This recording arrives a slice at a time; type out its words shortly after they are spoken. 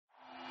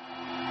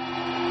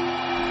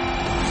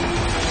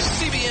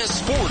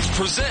Sports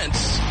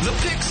presents the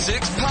Pick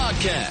Six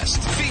Podcast,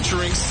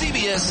 featuring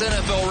CBS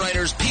NFL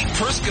writers Pete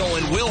Prisco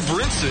and Will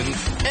Brinson,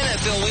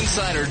 NFL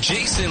insider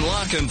Jason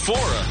La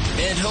Canfora,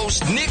 and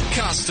host Nick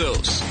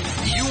Costos.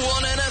 You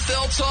want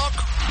NFL talk?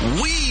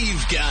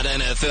 We've got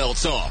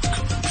NFL talk.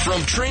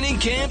 From training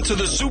camp to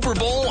the Super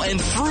Bowl and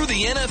through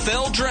the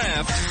NFL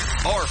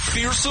draft, our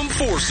fearsome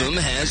foursome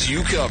has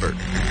you covered.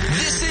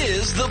 This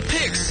is the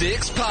Pick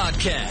Six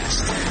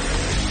Podcast.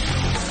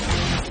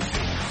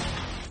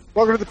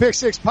 Welcome to the Pick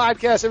Six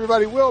Podcast,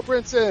 everybody. Will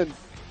Brinson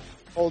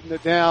holding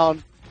it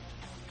down.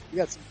 We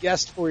got some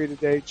guests for you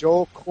today.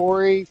 Joel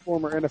Corry,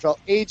 former NFL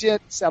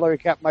agent, salary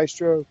cap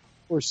maestro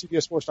for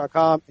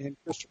CBSSports.com, and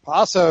Chris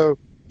Trapasso,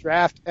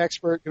 draft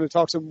expert, going to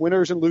talk some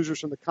winners and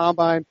losers from the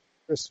Combine.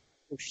 Chris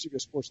works for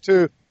CBS Sports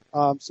too,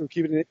 so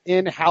keeping it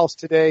in-house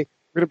today.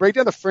 We're going to break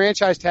down the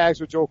franchise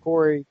tags with Joel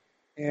Corry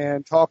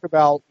and talk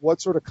about what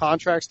sort of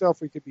contract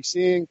stuff we could be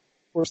seeing.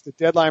 Of course, the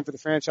deadline for the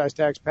franchise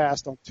tags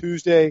passed on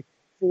Tuesday,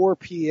 4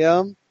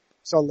 p.m.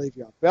 Saw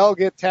Le'Veon Bell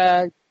get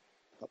tagged.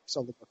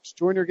 Saw LaMarcus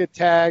Joyner get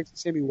tagged.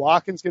 Sammy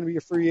Watkins going to be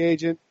a free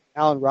agent.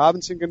 Allen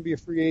Robinson going to be a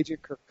free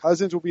agent. Kirk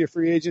Cousins will be a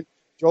free agent.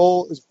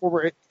 Joel is a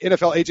former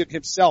NFL agent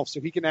himself,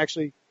 so he can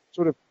actually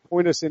sort of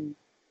point us in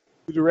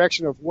the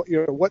direction of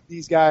what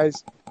these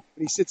guys,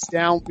 when he sits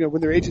down,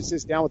 when their agent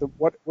sits down with them,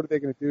 what are they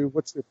going to do?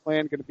 What's their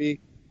plan going to be?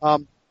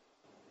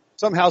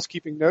 Some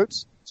housekeeping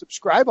notes.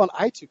 Subscribe on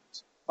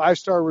iTunes.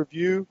 5-star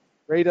review.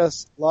 Rate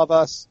us. Love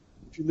us.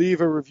 If you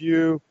leave a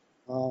review,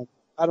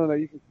 I don't know,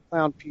 you can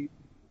clown Pete,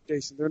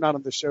 Jason. They're not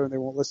on the show and they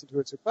won't listen to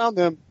it. So clown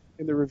them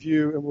in the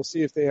review and we'll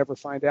see if they ever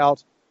find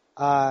out.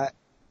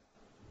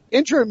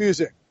 Intro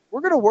music.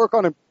 We're going to work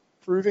on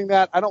improving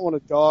that. I don't want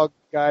to dog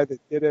the guy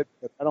that did it,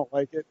 but I don't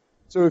like it.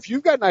 So if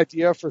you've got an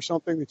idea for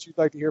something that you'd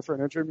like to hear for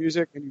an intro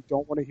music and you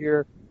don't want to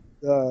hear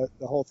the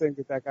whole thing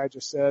that guy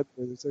just said,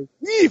 where they say,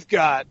 we've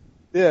got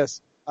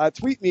this,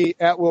 tweet me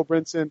at Will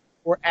Brinson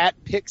or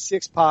at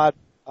Pick6Pod.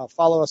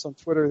 Follow us on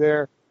Twitter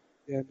there.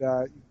 And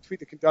you tweet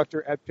the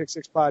conductor at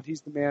Pick6Pod.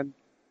 He's the man,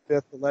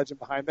 the legend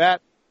behind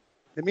that.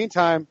 In the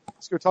meantime,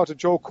 let's go talk to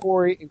Joel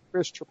Corry and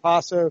Chris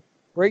Trapasso,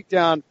 break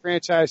down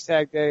franchise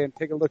tag day, and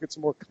take a look at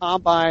some more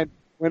Combine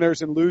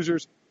winners and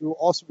losers. We will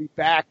also be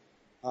back.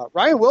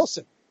 Ryan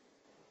Wilson,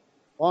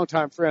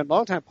 longtime friend,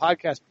 longtime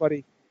podcast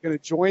buddy, going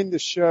to join the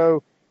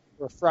show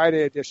for a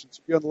Friday edition.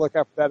 So be on the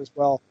lookout for that as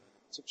well.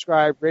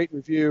 Subscribe, rate, and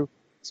review.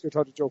 Let's go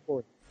talk to Joel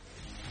Corry.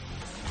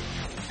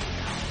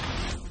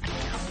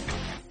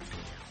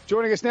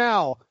 Joining us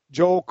now,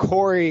 Joel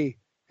Corry.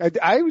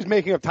 I was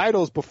making up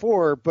titles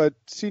before, but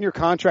senior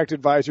contract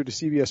advisor to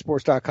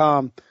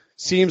CBSSports.com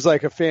seems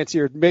like a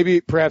fancier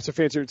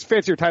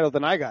title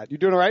than I got. You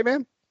doing all right,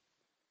 man?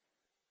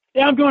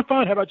 Yeah, I'm doing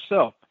fine. How about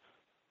yourself?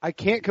 I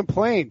can't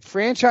complain.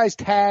 Franchise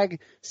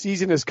tag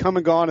season has come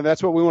and gone, and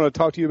that's what we want to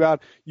talk to you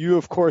about. You,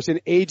 of course, an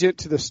agent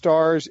to the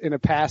stars in a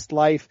past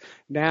life,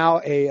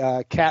 now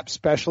a cap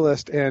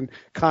specialist and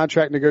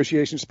contract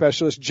negotiation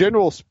specialist,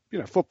 general,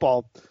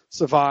 football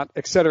savant,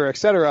 et cetera, et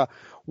cetera.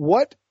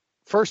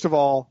 First of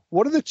all,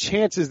 what are the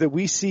chances that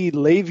we see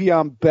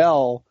Le'Veon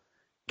Bell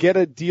get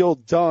a deal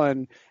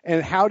done,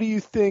 and how do you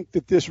think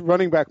that this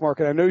running back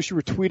market? I noticed you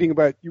were tweeting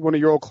about one of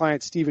your old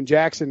clients, Steven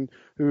Jackson,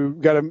 who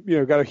got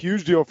a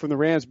huge deal from the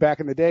Rams back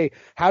in the day.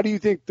 How do you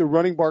think the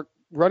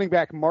running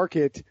back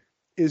market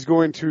is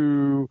going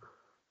to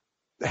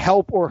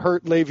help or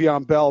hurt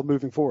Le'Veon Bell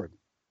moving forward?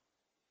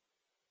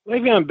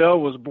 Le'Veon Bell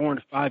was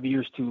born 5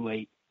 years too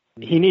late.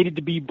 He needed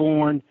to be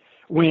born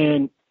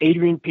when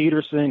Adrian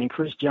Peterson and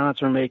Chris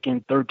Johnson are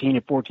making $13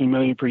 and $14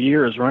 million per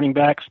year as running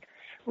backs.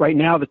 Right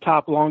now, the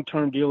top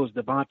long-term deal is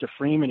Devonta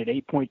Freeman at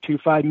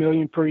 $8.25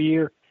 million per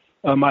year.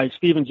 My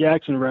Steven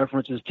Jackson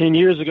reference is 10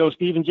 years ago,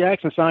 Steven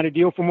Jackson signed a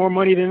deal for more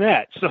money than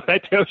that. So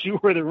that tells you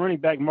where the running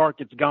back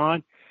market's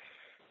gone.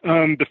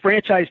 The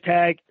franchise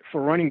tag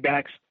for running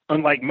backs,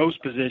 unlike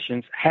most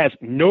positions, has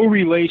no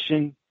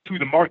relation to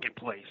the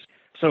marketplace.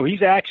 So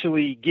he's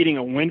actually getting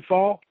a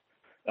windfall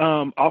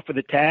off of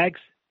the tags.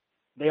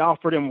 They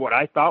offered him what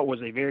I thought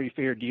was a very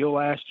fair deal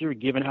last year,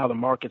 given how the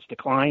market's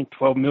declined,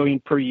 $12 million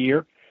per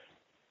year.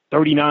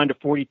 39 to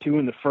 42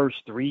 in the first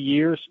 3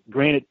 years.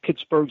 Granted,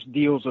 Pittsburgh's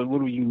deal is a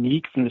little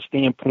unique from the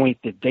standpoint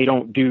that they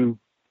don't do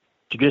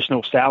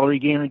traditional salary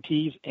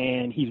guarantees,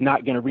 and he's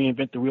not going to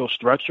reinvent the wheel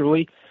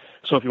structurally.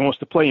 So if he wants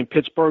to play in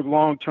Pittsburgh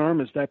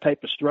long-term, it's that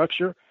type of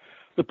structure.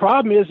 The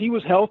problem is he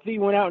was healthy,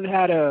 went out and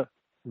had a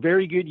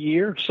very good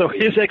year, so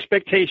his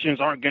expectations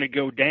aren't going to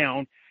go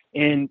down.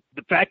 And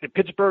the fact that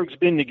Pittsburgh's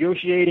been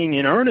negotiating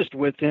in earnest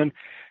with him,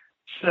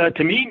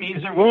 to me,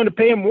 means they're willing to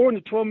pay him more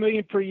than $12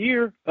 million per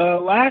year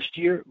last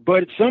year.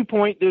 But at some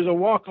point, there's a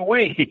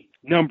walk-away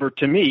number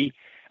to me.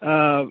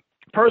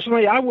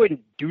 Personally, I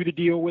wouldn't do the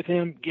deal with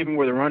him, given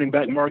where the running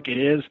back market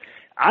is.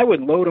 I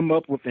would load him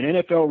up with an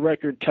NFL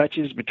record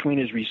touches between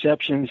his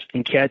receptions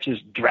and catches,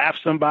 draft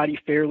somebody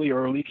fairly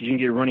early because you can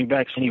get running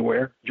backs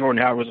anywhere.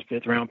 Jordan Howard was a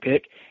fifth-round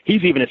pick.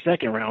 He's even a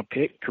second-round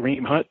pick.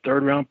 Kareem Hunt,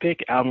 third-round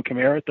pick. Alvin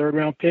Kamara,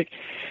 third-round pick.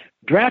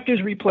 Draft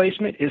his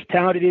replacement, as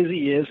talented as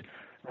he is.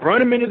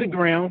 run him into the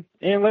ground,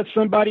 and let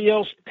somebody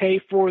else pay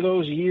for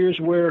those years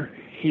where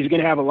he's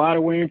going to have a lot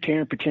of wear and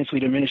tear and potentially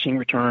diminishing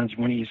returns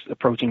when he's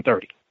approaching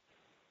 30.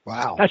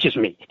 Wow. That's just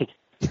me.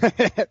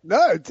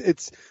 No,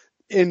 it's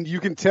and you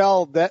can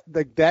tell that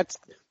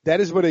that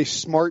is what a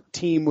smart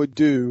team would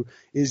do,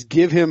 is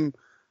give him.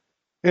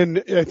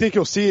 And I think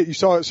you'll see it. You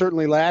saw it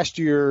certainly last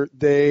year.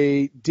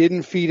 They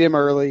didn't feed him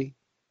early.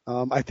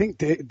 I think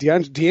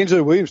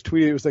D'Angelo Williams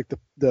tweeted it was like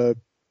the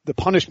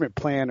punishment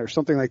plan or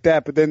something like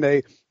that. But then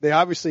they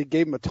obviously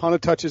gave him a ton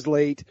of touches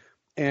late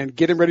and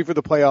get him ready for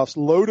the playoffs,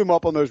 load him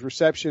up on those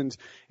receptions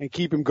and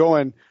keep him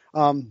going.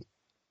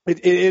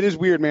 It is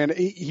weird, man.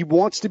 He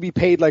wants to be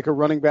paid like a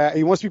running back.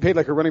 He wants to be paid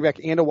like a running back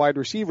and a wide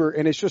receiver,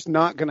 and it's just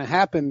not going to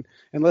happen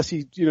unless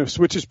he,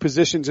 switches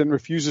positions and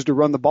refuses to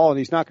run the ball. And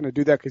he's not going to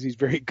do that because he's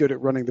very good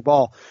at running the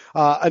ball.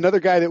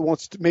 Another guy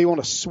that may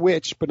want to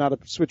switch, but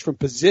not switch from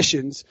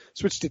positions,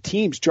 switch to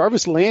teams.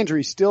 Jarvis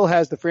Landry still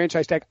has the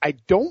franchise tag. I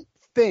don't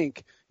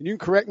think, and you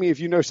can correct me if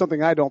you know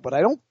something I don't, but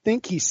I don't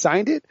think he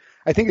signed it.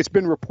 I think it's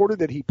been reported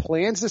that he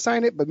plans to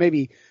sign it, but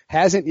maybe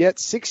hasn't yet.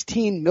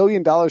 $16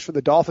 million for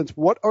the Dolphins.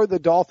 What are the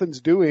Dolphins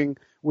doing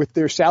with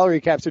their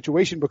salary cap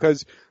situation?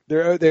 Because they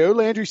owe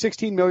Landry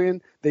 $16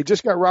 million. They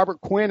just got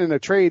Robert Quinn in a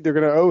trade. They're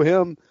going to owe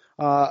him,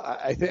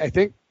 I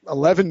think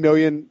 $11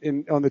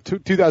 million on the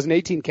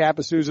 2018 cap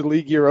as soon as the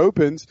league year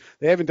opens.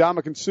 They have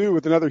Ndamukong Suh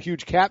with another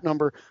huge cap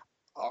number.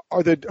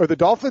 Are the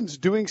Dolphins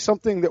doing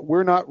something that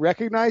we're not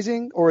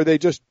recognizing, or are they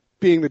just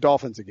being the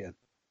Dolphins again?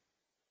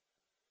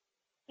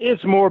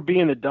 It's more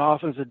being the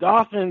Dolphins. The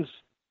Dolphins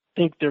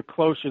think they're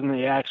closer than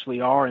they actually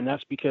are, and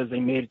that's because they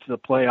made it to the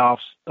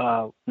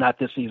playoffs, not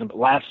this season, but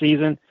last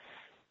season,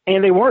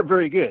 and they weren't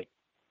very good.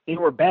 They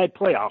were a bad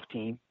playoff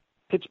team.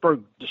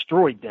 Pittsburgh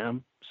destroyed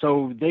them,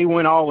 so they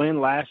went all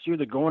in last year.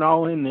 They're going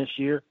all in this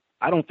year.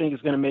 I don't think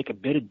it's going to make a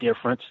bit of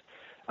difference.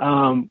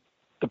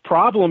 The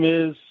problem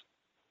is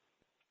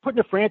putting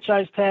a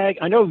franchise tag.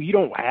 I know you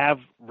don't have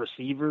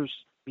receivers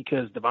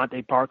because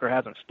Devontae Parker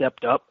hasn't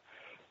stepped up,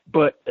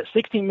 but a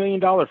 $16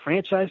 million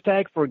franchise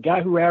tag for a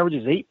guy who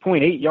averages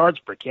 8.8 yards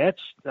per catch,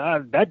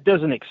 that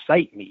doesn't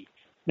excite me.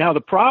 Now,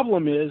 the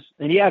problem is,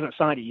 and he hasn't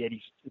signed it yet,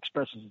 he's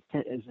expressed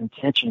his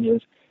intention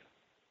is,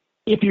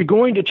 if you're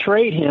going to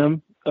trade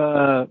him,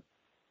 you're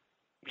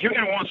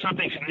going to want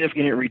something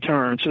significant in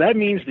return. So that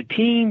means the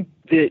team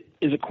that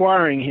is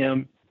acquiring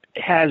him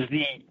has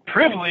the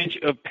privilege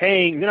of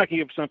paying. They're not going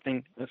to give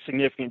something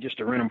significant just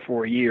to rent him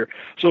for a year.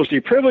 So it's the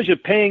privilege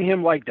of paying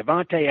him like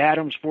Devontae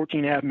Adams,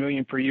 $14.5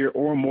 million per year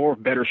or more,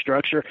 better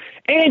structure,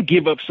 and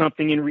give up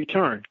something in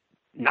return.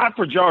 Not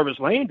for Jarvis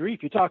Landry.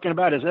 If you're talking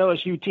about his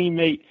LSU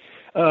teammate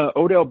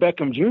Odell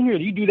Beckham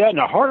Jr., you do that in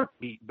a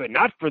heartbeat, but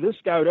not for this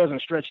guy who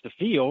doesn't stretch the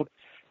field.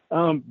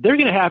 They're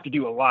going to have to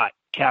do a lot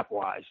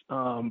cap-wise.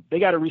 They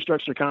got to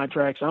restructure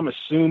contracts. I'm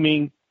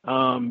assuming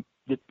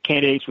the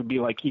candidates would be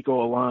like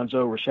Kiko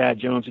Alonso, Rashad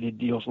Jones, that did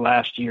deals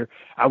last year.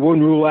 I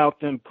wouldn't rule out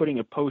them putting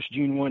a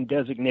post-June 1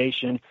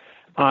 designation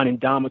on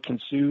Ndamukong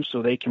Suh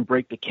so they can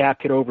break the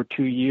cap hit over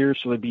 2 years.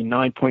 So it'd be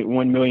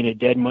 $9.1 million in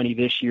dead money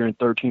this year and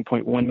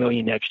 $13.1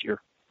 million next year.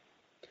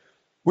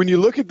 When you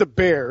look at the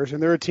Bears,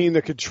 and they're a team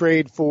that could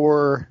trade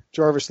for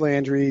Jarvis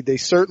Landry, they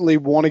certainly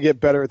want to get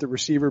better at the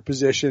receiver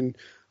position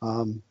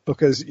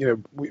because,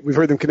 we've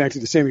heard them connected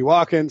to Sammy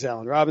Watkins,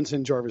 Allen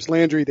Robinson, Jarvis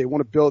Landry. They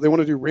want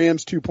to do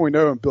Rams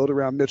 2.0 and build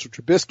around Mitchell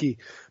Trubisky.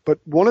 But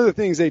one of the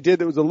things they did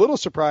that was a little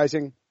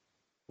surprising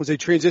was they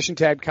transition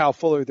tagged Kyle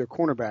Fuller, their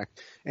cornerback.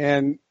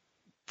 And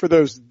for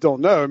those that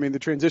don't know, the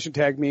transition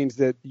tag means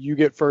that you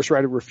get first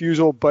right of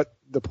refusal, but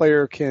the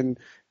player can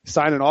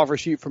sign an offer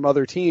sheet from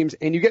other teams,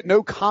 and you get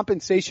no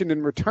compensation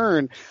in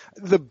return.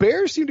 The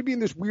Bears seem to be in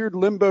this weird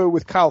limbo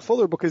with Kyle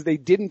Fuller because they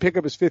didn't pick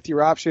up his fifth-year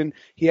option.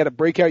 He had a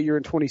breakout year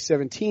in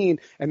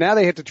 2017, and now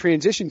they have to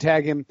transition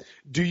tag him.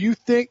 Do you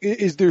think –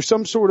 is there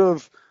some sort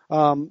of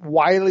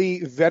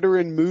wily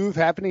veteran move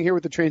happening here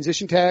with the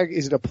transition tag?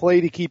 Is it a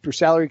play to keep your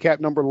salary cap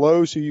number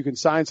low so you can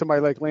sign somebody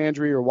like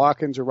Landry or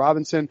Watkins or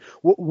Robinson?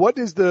 What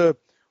is the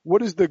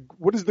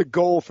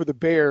goal for the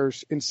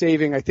Bears in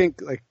saving, I think,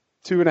 like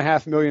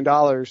 $2.5 million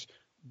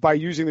by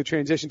using the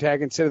transition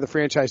tag instead of the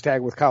franchise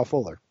tag with Kyle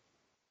Fuller?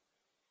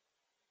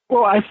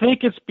 Well, I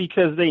think it's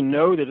because they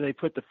know that if they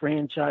put the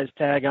franchise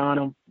tag on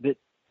him, that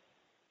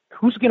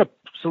who's going to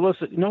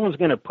solicit? No one's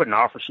going to put an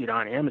offer sheet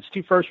on him. It's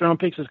 2 first-round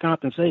picks as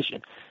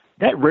compensation.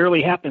 That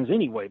rarely happens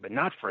anyway, but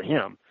not for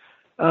him.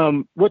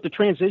 What the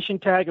transition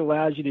tag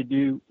allows you to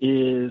do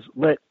is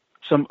let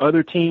some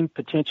other team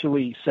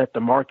potentially set the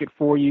market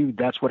for you.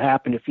 That's what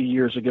happened a few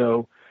years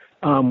ago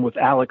with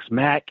Alex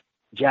Mack.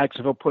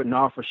 Jacksonville put an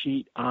offer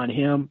sheet on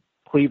him.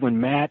 Cleveland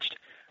matched.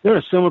 They're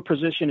in a similar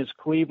position as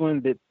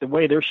Cleveland, that the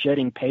way they're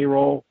shedding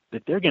payroll,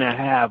 that they're going to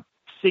have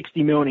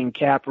 $60 million in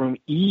cap room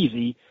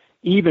easy,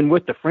 even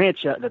with the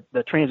franchise,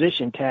 the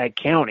transition tag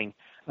counting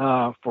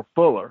for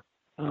Fuller.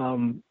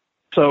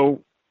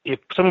 So if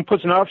someone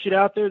puts an offer sheet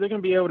out there, they're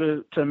going to be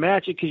able to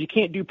match it because you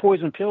can't do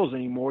poison pills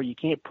anymore. You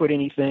can't put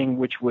anything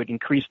which would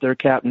increase their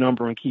cap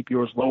number and keep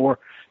yours lower.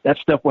 That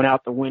stuff went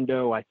out the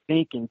window, I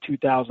think, in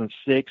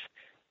 2006.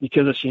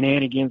 because of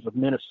shenanigans with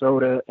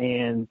Minnesota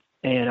and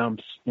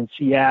in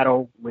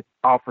Seattle with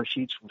offer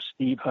sheets with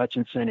Steve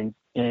Hutchinson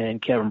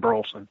and Kevin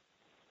Burleson.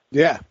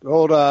 Yeah,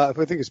 old I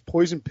think it's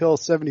Poison Pill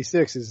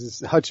 76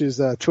 is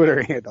Hutch's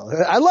Twitter handle.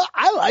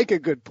 I like a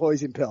good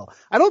poison pill.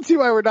 I don't see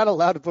why we're not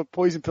allowed to put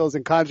poison pills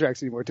in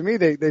contracts anymore. To me,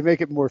 they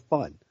make it more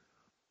fun.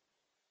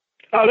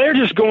 Oh, they're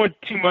just going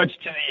too much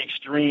to the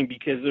extreme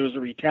because there was a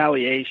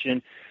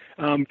retaliation.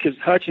 Because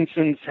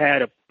Hutchinson's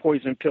had a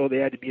poison pill, they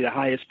had to be the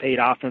highest paid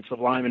offensive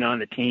lineman on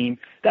the team.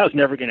 That was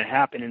never going to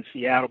happen in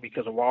Seattle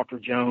because of Walter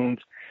Jones.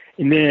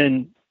 And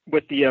then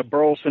with the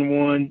Burleson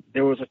one,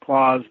 there was a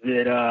clause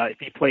that if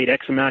he played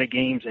X amount of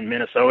games in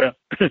Minnesota,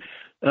 he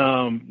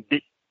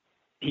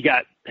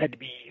had to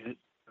be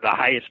the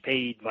highest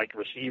paid like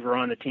receiver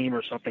on the team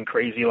or something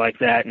crazy like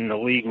that. And the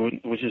league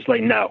was just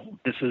like, no,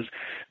 this is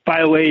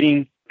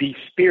violating the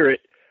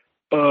spirit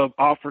of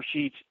offer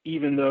sheets,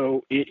 even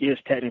though it is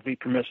technically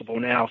permissible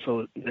now.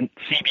 So the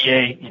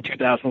CBA in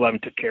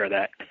 2011 took care of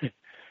that.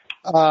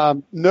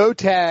 No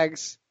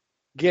tags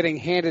getting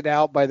handed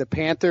out by the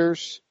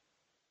Panthers,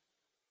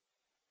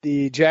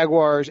 the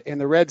Jaguars,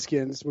 and the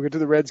Redskins. We'll get to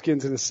the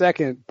Redskins in a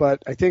second,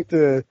 but I think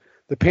the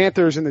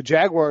Panthers and the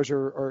Jaguars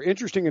are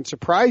interesting and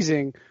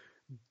surprising.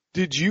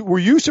 Were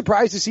you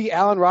surprised to see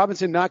Allen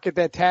Robinson not get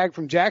that tag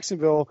from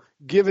Jacksonville,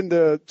 given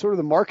the sort of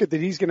the market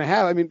that he's going to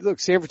have? I mean, look,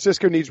 San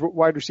Francisco needs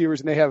wide receivers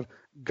and they have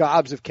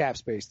gobs of cap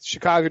space.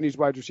 Chicago needs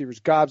wide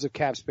receivers, gobs of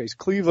cap space.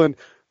 Cleveland,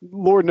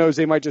 Lord knows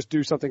they might just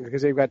do something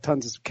because they've got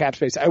tons of cap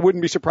space. I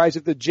wouldn't be surprised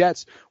if the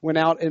Jets went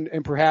out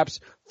and perhaps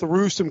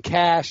threw some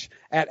cash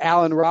at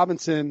Allen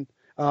Robinson,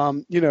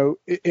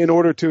 in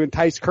order to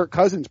entice Kirk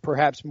Cousins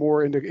perhaps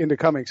more into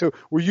coming. So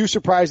were you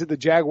surprised that the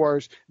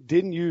Jaguars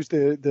didn't use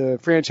the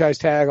franchise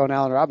tag on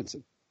Allen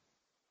Robinson?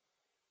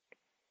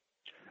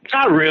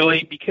 Not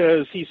really,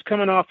 because he's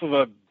coming off of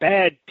a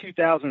bad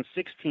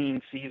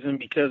 2016 season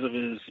because of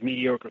his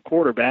mediocre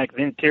quarterback,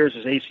 then tears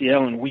his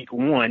ACL in week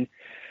 1.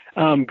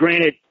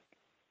 Granted,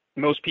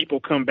 most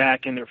people come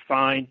back and they're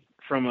fine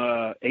from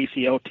a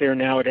ACL tear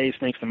nowadays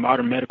thanks to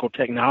modern medical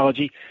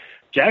technology.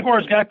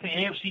 Jaguars got the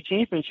AFC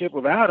Championship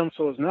without him,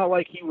 so it's not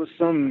like he was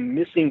some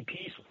missing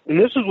piece. And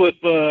this is with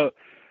a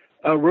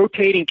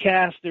rotating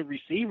cast of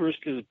receivers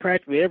because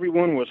practically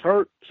everyone was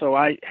hurt. So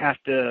I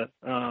have to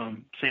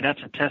say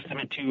that's a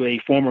testament to a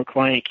former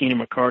client, Keenan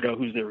McCardell,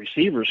 who's their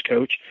receivers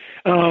coach.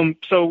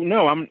 So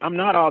no, I'm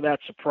not all that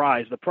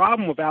surprised. The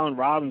problem with Allen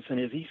Robinson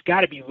is he's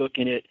got to be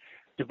looking at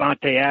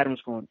Devontae Adams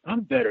going,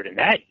 I'm better than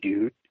that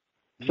dude.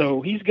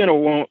 So he's going to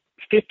want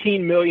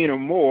 $15 million or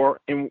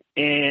more, and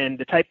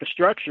the type of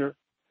structure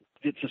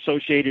that's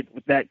associated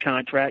with that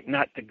contract,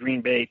 not the Green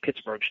Bay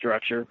Pittsburgh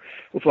structure,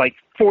 with like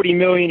 $40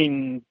 million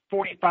and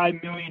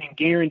 $45 million in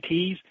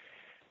guarantees,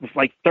 with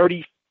like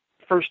 30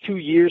 first 2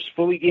 years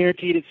fully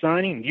guaranteed at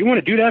signing. You want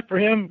to do that for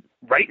him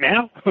right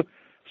now?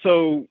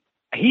 So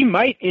he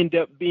might end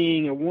up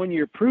being a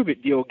 1-year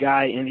prove-it deal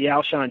guy in the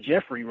Alshon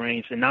Jeffrey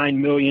range, the $9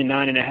 million,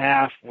 $9.5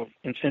 million, with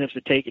incentives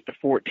to take it to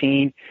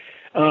 14.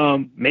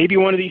 Maybe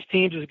one of these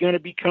teams is going to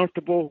be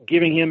comfortable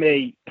giving him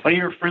a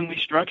player-friendly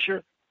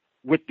structure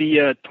with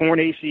the torn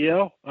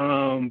ACL,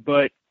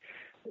 but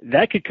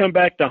that could come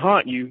back to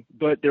haunt you.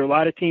 But there are a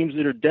lot of teams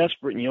that are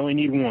desperate, and you only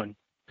need one.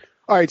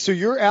 All right, so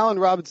you're Allen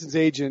Robinson's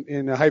agent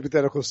in a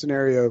hypothetical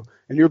scenario,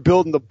 and you're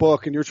building the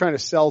book, and you're trying to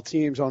sell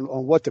teams on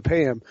what to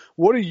pay him.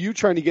 What are you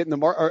trying to get in the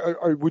market?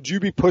 Or would you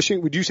be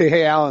pushing? Would you say,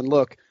 hey, Allen,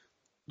 look,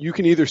 you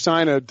can either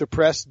sign a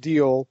depressed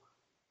deal,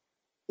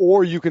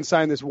 or you can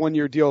sign this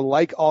 1-year deal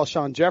like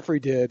Alshon Jeffrey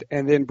did,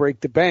 and then break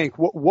the bank.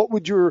 What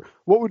would your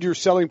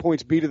selling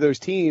points be to those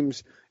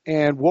teams,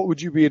 and what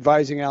would you be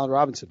advising Allen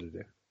Robinson to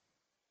do?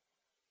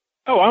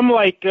 Oh, I'm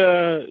like,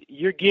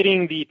 you're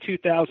getting the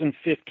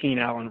 2015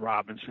 Allen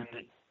Robinson.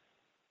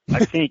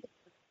 I think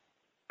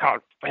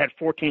had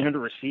 1,400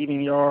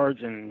 receiving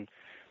yards and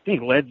I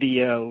think led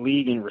the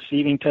league in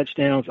receiving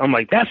touchdowns. I'm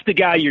like, that's the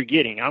guy you're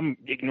getting. I'm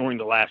ignoring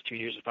the last 2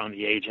 years if I'm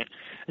the agent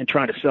and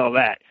trying to sell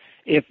that.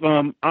 If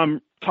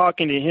I'm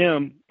talking to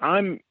him,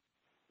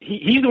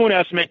 he's the one that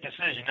has to make the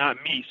decision, not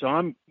me. So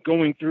I'm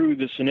going through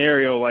the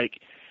scenario like,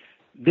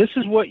 this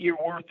is what your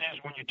worth is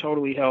when you're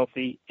totally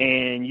healthy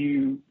and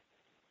you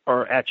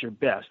are at your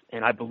best.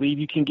 And I believe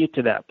you can get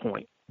to that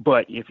point.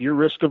 But if you're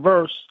risk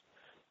averse,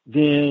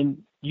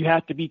 then you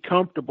have to be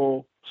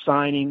comfortable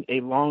signing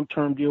a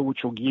long-term deal,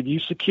 which will give you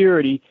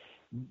security,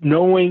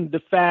 knowing the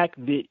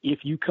fact that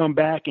if you come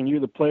back and you're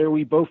the player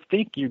we both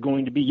think you're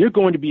going to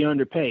be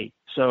underpaid.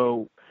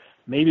 So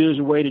maybe there's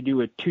a way to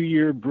do a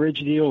 2-year bridge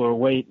deal, or a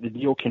way the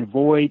deal can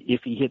void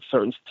if he hits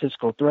certain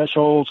statistical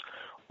thresholds,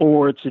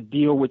 or it's a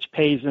deal which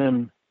pays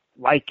him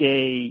like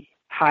a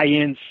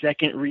high-end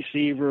second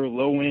receiver,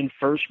 low-end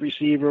first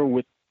receiver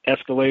with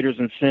escalators,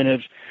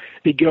 incentives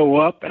to go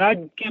up. And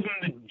I'd give him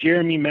the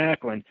Jeremy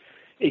Maclin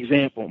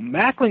example.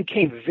 Maclin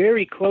came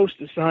very close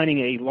to signing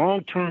a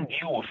long-term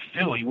deal with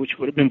Philly, which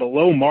would have been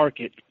below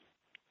market.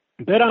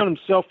 Bet on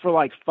himself for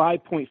like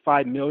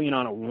 $5.5 million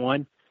on a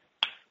 1.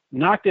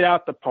 Knocked it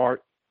out the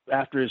park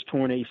after his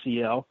torn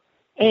ACL.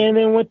 and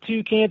then went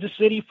to Kansas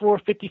City for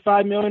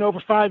 $55 million over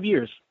 5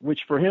 years,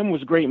 which for him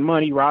was great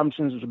money.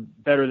 Robinson's was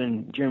better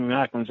than Jeremy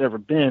Maclin's ever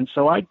been.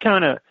 So I'd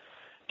kind of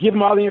give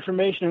him all the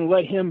information and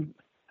let him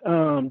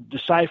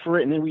decipher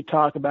it, and then we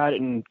talk about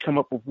it and come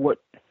up with what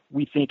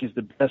we think is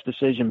the best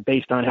decision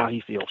based on how he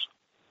feels.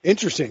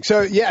 Interesting.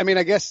 So, yeah, I mean,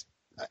 I guess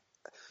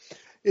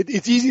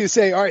it's easy to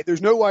say, all right,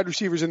 there's no wide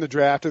receivers in the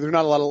draft, or there's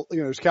not a lot of,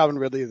 there's Calvin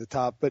Ridley at the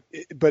top,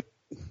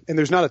 and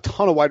there's not a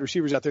ton of wide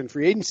receivers out there in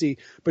free agency,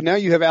 but now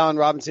you have Allen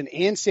Robinson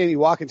and Sammy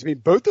Watkins. I mean,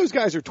 both those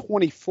guys are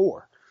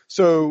 24.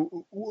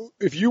 So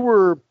if you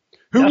were,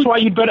 that's why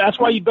you bet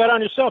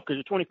on yourself, because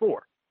you're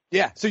 24.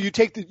 Yeah. So you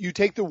take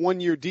the 1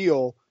 year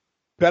deal,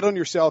 bet on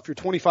yourself. You're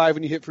 25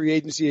 when you hit free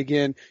agency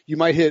again. You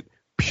might hit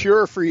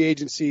pure free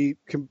agency.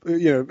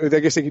 I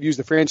guess they could use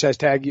the franchise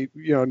tag, in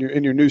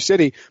your new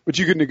city, but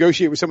you could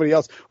negotiate with somebody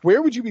else.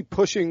 Where would you be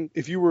pushing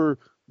if you were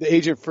the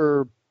agent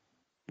for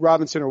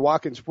Robinson or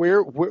Watkins?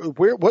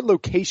 What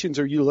locations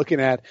are you looking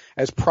at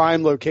as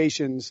prime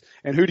locations,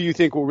 and who do you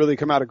think will really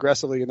come out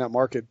aggressively in that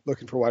market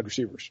looking for wide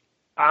receivers?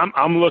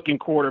 I'm looking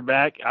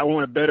quarterback. I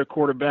want a better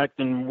quarterback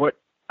than what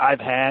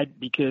I've had,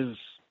 because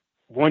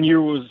 1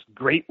 year was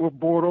great with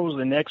Bortles.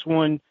 The next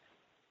one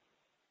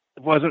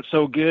wasn't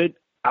so good.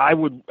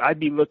 I'd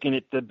be looking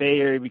at the Bay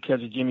Area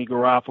because of Jimmy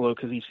Garoppolo,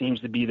 because he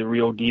seems to be the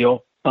real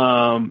deal.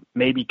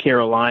 Maybe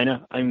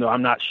Carolina. I'm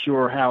not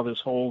sure how this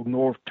whole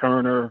North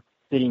Turner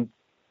fitting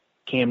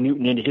Cam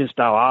Newton into his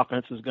style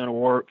offense is going to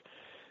work.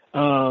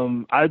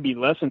 I'd be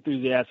less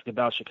enthusiastic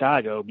about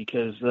Chicago,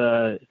 because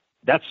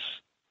that's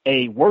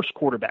a worse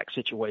quarterback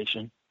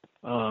situation.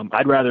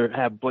 I'd rather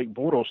have Blake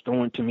Bortles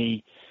thrown to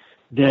me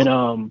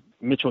than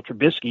Mitchell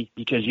Trubisky,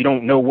 because you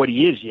don't know what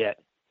he is yet.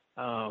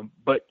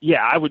 But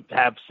yeah, I would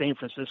have San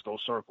Francisco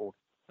circled.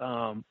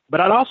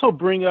 But I'd also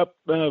bring up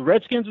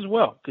Redskins as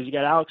well, because you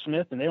got Alex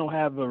Smith and they don't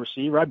have a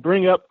receiver. I'd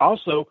bring up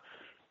also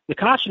the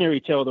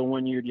cautionary tale of the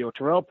 1 year deal,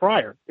 Terrell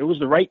Pryor. It was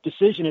the right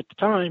decision at the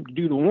time to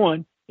do the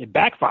one. It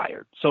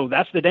backfired. So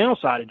that's the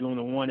downside of doing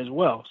the one as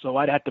well. So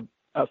I'd have to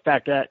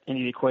factor that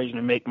into the equation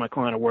and make my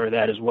client aware of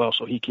that as well,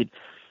 so he could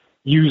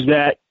use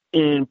that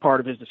in part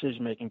of his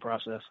decision-making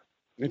process.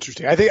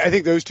 Interesting. I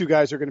think those two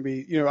guys are going to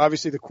be,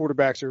 obviously the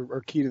quarterbacks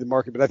are key to the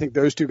market, but I think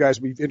those two guys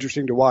will be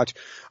interesting to watch.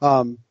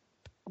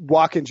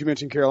 Watkins, you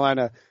mentioned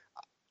Carolina.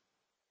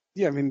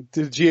 Yeah, I mean,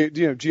 the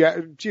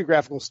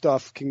geographical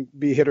stuff can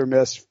be hit or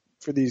miss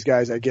for these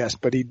guys, I guess,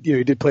 but he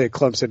did play at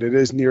Clemson. It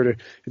is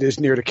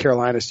near to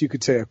Carolina, so you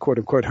could say a quote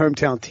unquote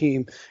hometown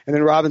team. And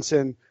then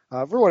Robinson,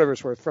 for whatever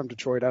it's worth, from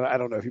Detroit. I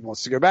don't know if he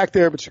wants to go back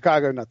there, but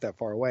Chicago, not that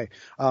far away.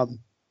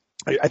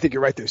 I think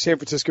you're right there. San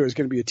Francisco is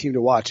going to be a team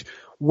to watch.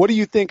 What do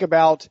you think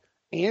about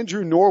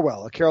Andrew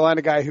Norwell, a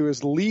Carolina guy who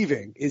is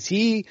leaving? Is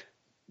he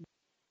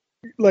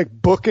like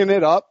booking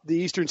it up the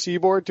Eastern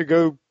Seaboard to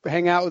go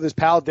hang out with his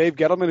pal Dave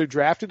Gettleman, who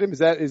drafted him?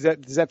 Does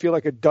that feel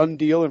like a done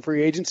deal in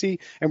free agency?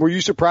 And were you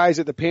surprised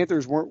that the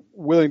Panthers weren't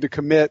willing to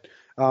commit,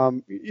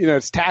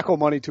 it's tackle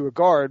money to a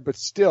guard, but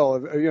still,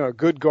 a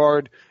good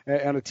guard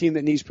on a team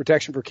that needs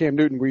protection for Cam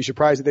Newton? Were you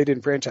surprised that they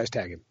didn't franchise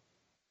tag him?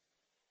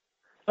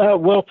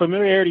 Well,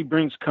 familiarity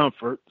brings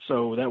comfort,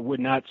 so that would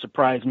not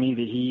surprise me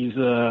that he's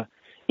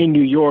in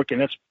New York, and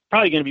that's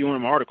probably going to be one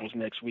of my articles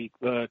next week,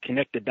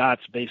 connect the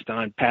dots based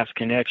on past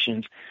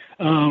connections.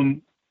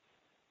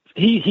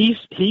 He's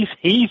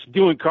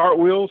doing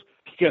cartwheels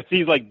because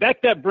he's like,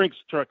 back that Brinks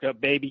truck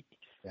up, baby.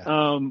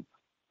 Yeah.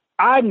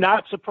 I'm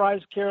not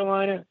surprised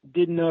Carolina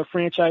didn't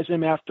franchise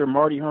him after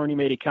Marty Hurney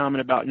made a comment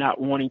about not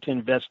wanting to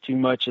invest too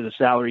much of the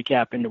salary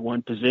cap into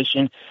one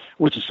position,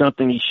 which is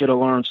something he should have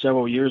learned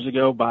several years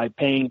ago by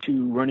paying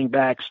two running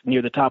backs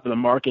near the top of the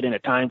market in a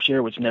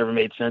timeshare, which never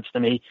made sense to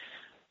me.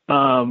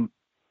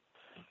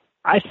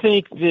 I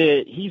think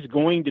that he's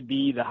going to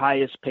be the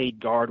highest paid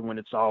guard when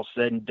it's all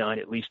said and done,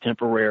 at least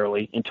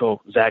temporarily,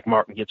 until Zach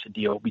Martin gets a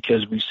deal,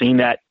 because we've seen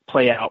that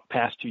play out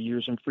past 2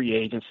 years in free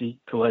agency.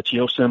 Kelechi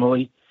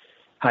Osemele,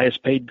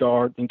 highest paid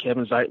guard, and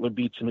Kevin Zeitler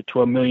beats him at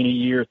 $12 million a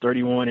year,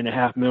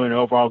 $31.5 million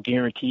overall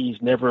guarantees.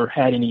 Never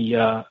had any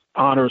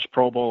honors,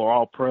 Pro Bowl or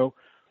All Pro.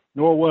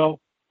 Norwell,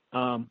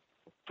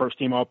 first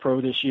team All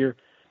Pro this year.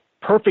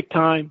 Perfect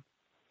time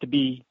to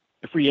be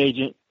a free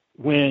agent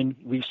when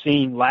we've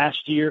seen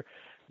last year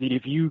that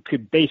if you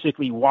could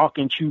basically walk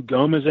and chew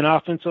gum as an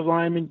offensive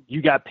lineman,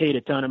 you got paid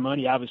a ton of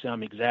money. Obviously,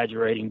 I'm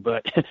exaggerating,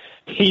 but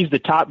he's the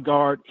top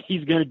guard.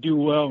 He's going to do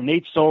well.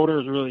 Nate Solder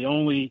is really the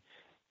only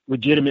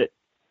legitimate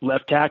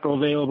left tackle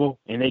available,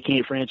 and they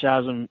can't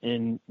franchise him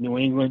in New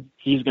England.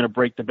 He's going to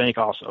break the bank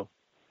also.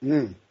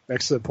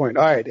 Excellent point.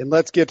 All right, and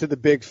let's get to the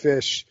big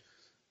fish,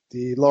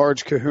 the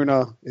large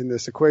kahuna in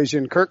this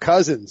equation, Kirk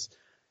Cousins.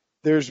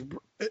 There's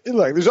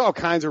all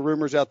kinds of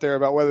rumors out there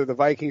about whether the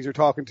Vikings are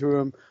talking to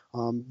him,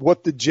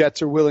 what the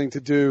Jets are willing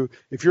to do.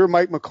 If you're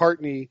Mike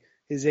McCartney,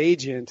 his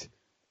agent,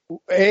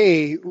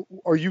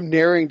 are you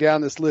narrowing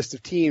down this list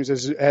of teams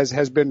as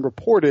has been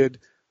reported?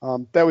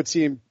 That would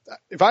seem,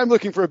 if I'm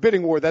looking for a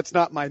bidding war, that's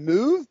not my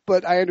move,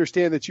 but I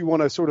understand that you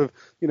want to sort of,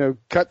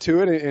 cut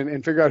to it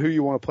and figure out who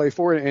you want to play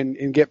for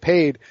and get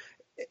paid.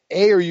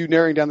 A, are you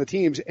narrowing down the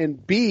teams?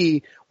 And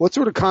B, what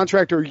sort of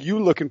contract are you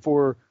looking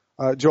for,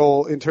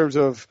 Joel, in terms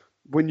of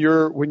when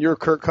you're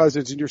Kirk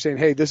Cousins and you're saying,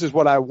 hey, this is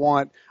what I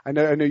want. I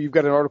know you've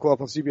got an article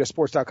up on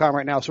CBSSports.com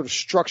right now sort of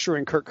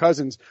structuring Kirk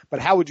Cousins, but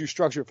how would you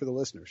structure it for the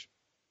listeners?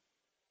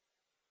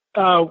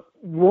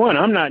 One,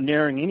 I'm not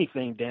narrowing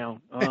anything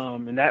down,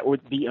 and that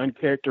would be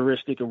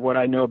uncharacteristic of what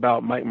I know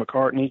about Mike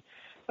McCartney.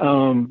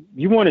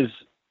 You want to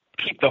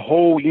keep the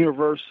whole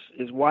universe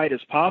as wide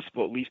as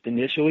possible, at least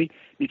initially,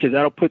 because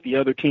that'll put the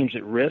other teams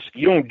at risk.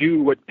 You don't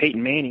do what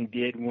Peyton Manning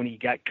did when he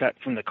got cut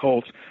from the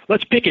Colts.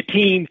 Let's pick a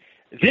team,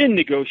 then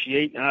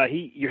negotiate.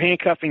 You're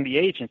handcuffing the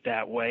agent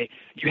that way.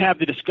 You have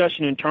the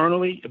discussion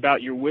internally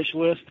about your wish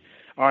list.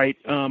 All right,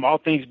 all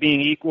things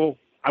being equal,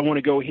 I want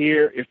to go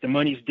here. If the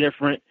money's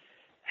different,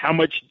 how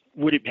much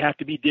would it have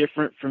to be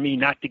different for me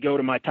not to go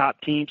to my top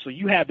team? So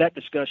you have that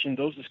discussion,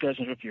 those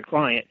discussions with your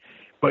client,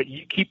 but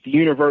you keep the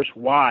universe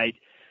wide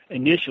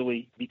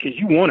initially because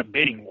you want a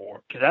bidding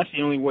war, because that's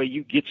the only way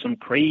you get some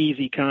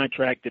crazy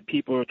contract that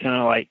people are kind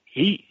of like,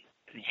 you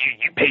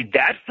paid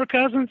that for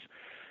Cousins?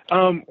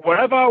 What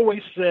I've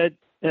always said,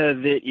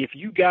 that if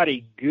you got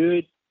a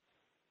good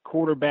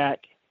quarterback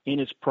in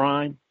his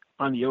prime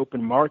on the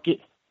open market,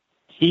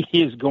 he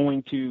is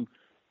going to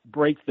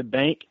break the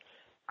bank.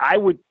 I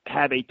would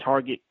have a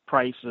target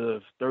price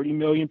of $30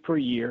 million per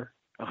year,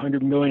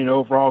 $100 million in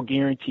overall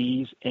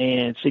guarantees,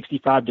 and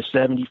 65 to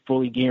 70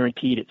 fully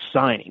guaranteed at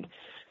signing.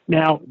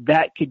 Now,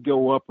 that could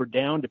go up or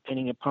down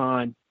depending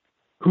upon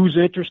who's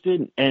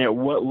interested and at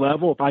what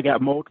level. If I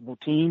got multiple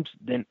teams,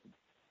 then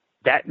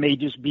that may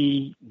just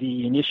be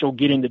the initial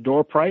get in the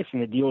door price,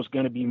 and the deal is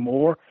going to be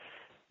more.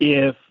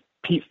 If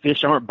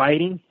fish aren't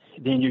biting,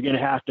 then you're going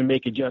to have to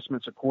make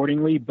adjustments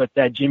accordingly. But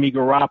that Jimmy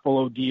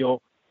Garoppolo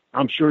deal,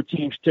 I'm sure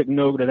teams took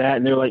note of that,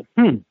 and they're like,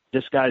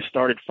 this guy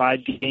started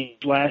 5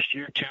 games last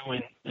year, 2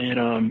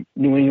 in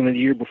New England the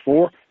year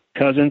before.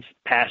 Cousins,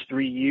 past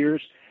 3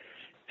 years,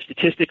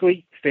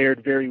 statistically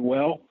fared very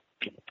well,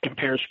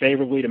 compares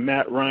favorably to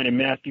Matt Ryan and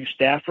Matthew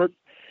Stafford.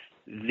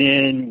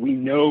 Then we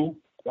know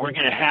we're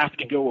going to have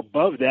to go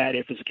above that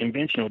if it's a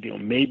conventional deal.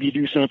 Maybe you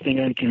do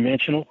something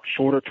unconventional,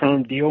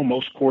 shorter-term deal.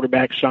 Most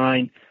quarterbacks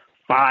sign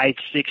 5-6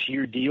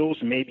 year deals.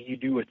 Maybe you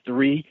do a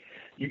 3.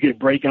 You get a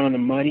break on the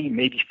money,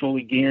 maybe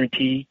fully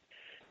guarantee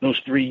those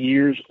 3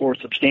 years or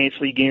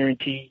substantially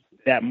guarantee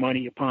that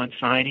money upon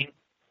signing.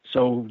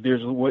 So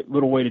there's a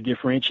little way to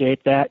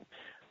differentiate that.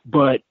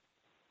 But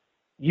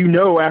you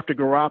know after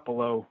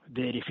Garoppolo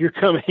that if you're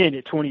coming in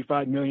at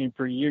 $25 million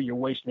per year, you're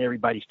wasting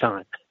everybody's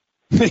time.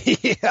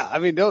 Yeah, I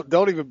mean,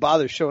 don't even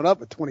bother showing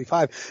up at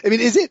 25. I mean,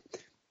 is it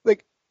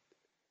like?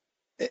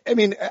 I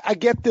mean, I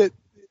get that.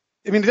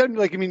 I mean, it doesn't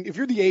like. I mean, if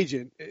you're the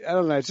agent, I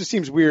don't know. It just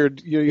seems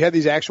weird. You know, you have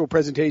these actual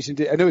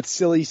presentations. I know it's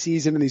silly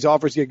season and these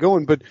offers get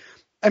going, but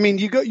I mean,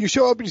 you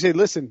show up and you say,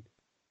 listen.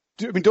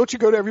 Don't you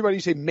go to everybody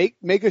and say,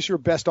 make us your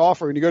best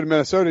offer, and you go to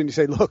Minnesota and you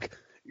say, look,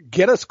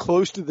 get us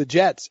close to the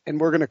Jets, and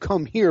we're going to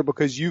come here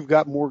because you've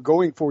got more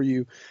going for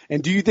you.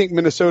 And do you think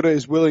Minnesota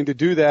is willing to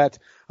do that?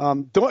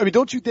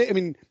 Don't you think? I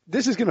mean,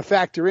 this is going to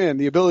factor in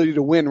the ability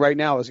to win right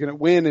now. Is going to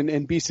win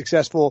and be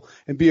successful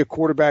and be a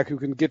quarterback who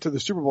can get to the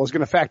Super Bowl is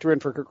going to factor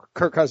in for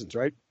Kirk Cousins,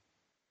 right?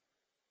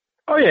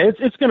 Oh yeah,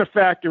 it's going to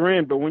factor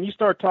in. But when you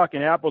start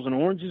talking apples and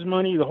oranges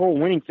money, the whole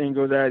winning thing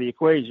goes out of the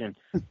equation.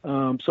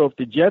 So if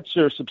the Jets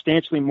are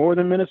substantially more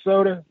than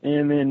Minnesota,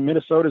 and then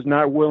Minnesota's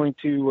not willing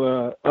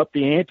to up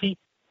the ante,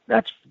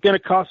 that's going to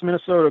cost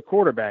Minnesota a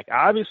quarterback.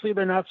 Obviously,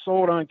 they're not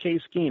sold on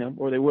Case Keenum,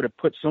 or they would have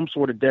put some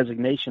sort of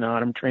designation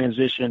on him,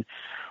 transition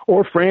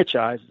or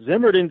franchise.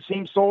 Zimmer didn't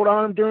seem sold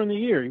on him during the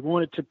year. He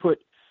wanted to put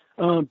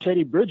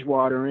Teddy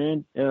Bridgewater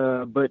in,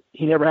 but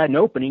he never had an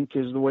opening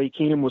because the way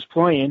Keenum was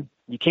playing.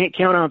 You can't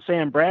count on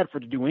Sam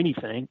Bradford to do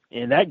anything,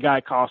 and that guy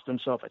cost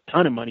himself a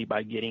ton of money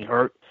by getting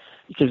hurt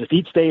because if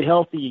he'd stayed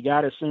healthy, you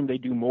got to assume they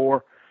do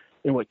more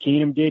than what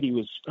Keenum did. He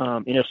was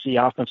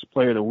NFC Offensive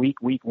Player of the Week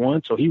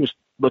 1, so he was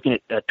looking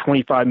at a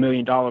 $25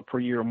 million per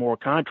year or more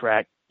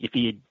contract if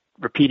he had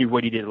repeated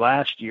what he did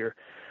last year.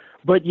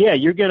 But, yeah,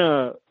 you're going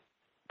to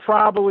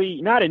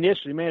probably, not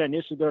initially,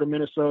 go to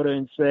Minnesota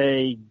and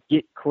say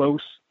get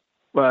close.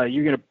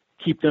 You're going to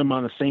keep them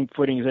on the same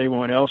footing as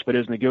everyone else, but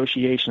as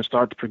negotiations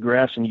start to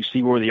progress and you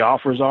see where the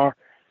offers are,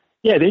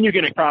 yeah, then you're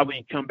going to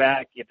probably come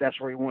back, if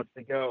that's where he wants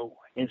to go,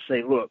 and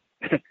say, look,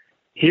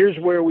 here's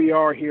where we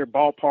are here,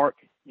 ballpark.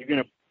 You're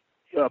going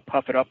to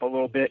puff it up a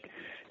little bit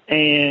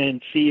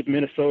and see if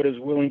Minnesota is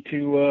willing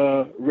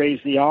to raise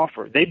the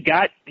offer. They've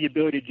got the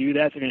ability to do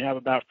that. They're going to have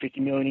about $50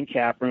 million in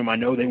cap room. I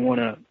know they want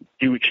to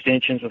do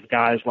extensions with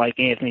guys like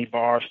Anthony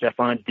Barr,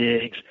 Stephon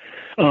Diggs,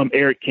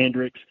 Eric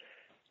Kendricks.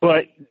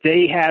 But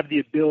they have the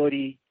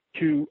ability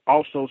to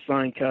also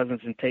sign Cousins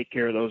and take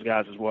care of those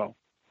guys as well.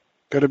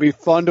 Going to be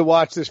fun to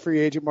watch this free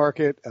agent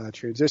market.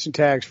 Transition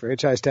tags,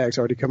 franchise tags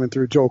already coming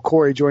through. Joel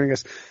Corry joining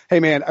us. Hey,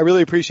 man, I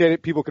really appreciate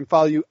it. People can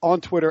follow you on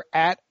Twitter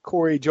at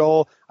Corry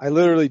Joel. I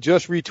literally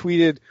just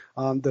retweeted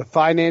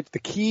the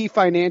key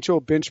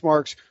financial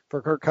benchmarks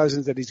for Kirk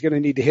Cousins that he's going to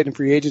need to hit in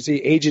free agency.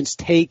 Agents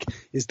Take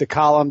is the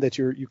column that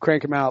you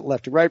crank him out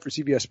left and right for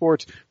CBS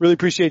Sports. Really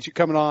appreciate you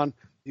coming on.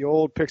 The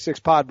old Pick Six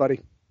pod, buddy.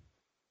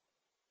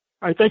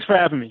 All right, thanks for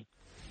having me.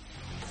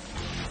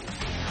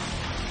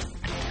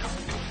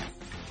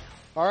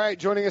 All right,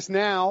 joining us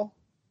now,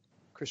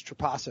 Chris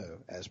Trapasso,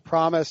 as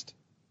promised.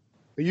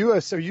 Are you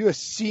a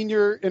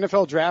senior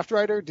NFL draft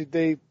writer? Did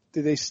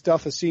they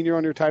stuff a senior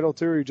on your title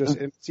too, or are you just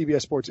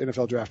CBS Sports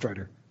NFL draft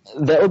writer?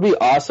 That would be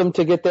awesome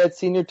to get that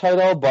senior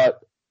title,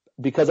 but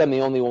because I'm the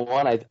only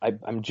one,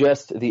 I'm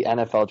just the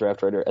NFL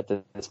draft writer at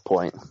this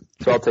point.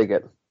 So I'll take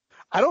it.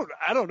 I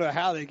don't know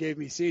how they gave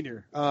me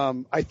senior.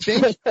 I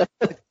think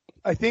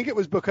it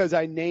was because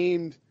I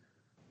named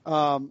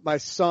my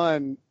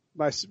son.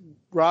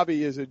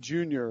 Robbie is a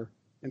junior,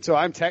 and so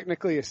I'm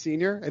technically a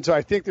senior. And so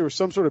I think there was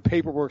some sort of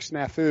paperwork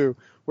snafu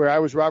where I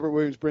was Robert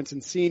Williams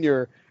Brinson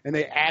Senior, and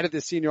they added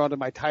the senior onto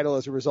my title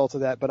as a result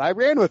of that. But I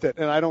ran with it,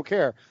 and I don't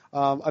care.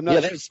 I'm not. Yeah,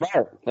 that was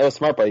smart. That was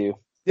smart by you.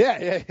 Yeah.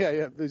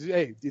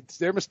 Hey, it's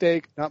their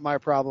mistake, not my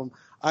problem.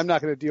 I'm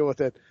not going to deal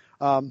with it.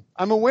 I'm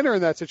a winner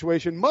in that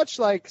situation, much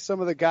like some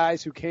of the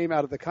guys who came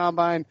out of the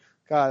combine.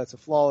 God, that's a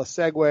flawless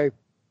segue.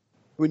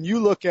 When you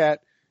look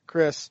at,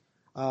 Chris,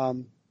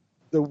 the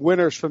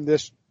winners from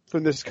this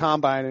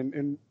combine,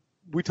 and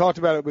we talked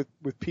about it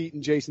with Pete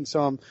and Jason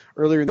some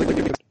earlier in the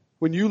week.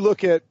 When you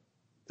look at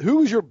who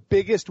was your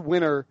biggest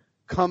winner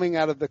coming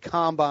out of the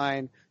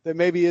combine that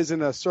maybe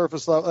isn't a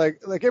surface level,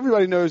 like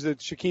everybody knows that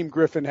Shaquem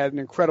Griffin had an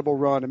incredible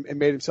run and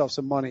made himself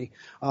some money.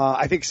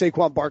 I think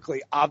Saquon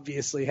Barkley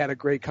obviously had a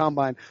great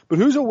combine, but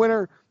who's a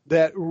winner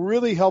that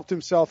really helped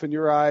himself in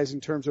your eyes in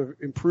terms of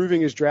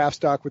improving his draft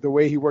stock with the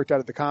way he worked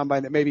out at the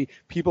combine that maybe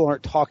people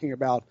aren't talking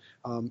about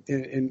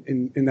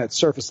in that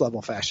surface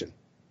level fashion?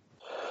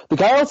 The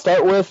guy I'll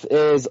start with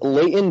is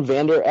Leighton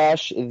Vander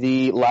Esch,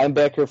 the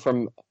linebacker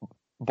from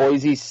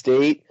Boise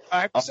State.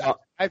 I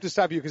have to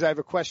stop you because I have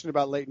a question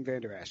about Leighton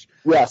Vander Esch.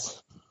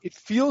 Yes. It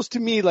feels to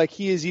me like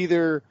he is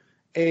either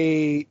so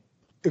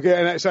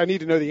I need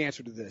to know the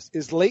answer to this.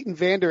 Is Leighton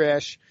Vander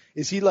Esch,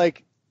 is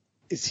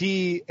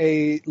he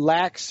a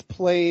lax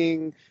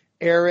playing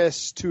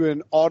heiress to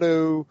an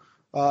auto,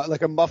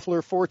 like a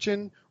muffler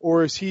fortune,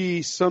 or is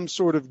he some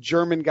sort of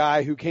German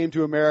guy who came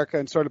to America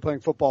and started playing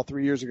football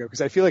 3 years ago?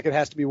 Because I feel like it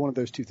has to be one of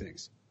those two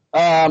things.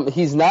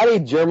 He's not a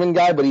German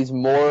guy, but he's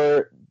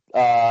more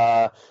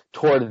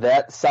toward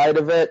that side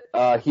of it.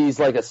 He's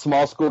like a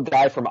small school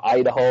guy from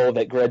Idaho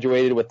that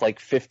graduated with like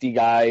 50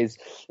 guys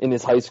in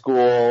his high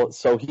school.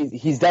 So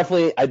he's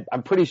definitely,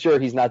 I'm pretty sure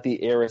he's not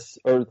the heiress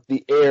or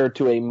the heir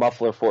to a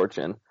muffler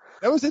fortune.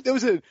 That was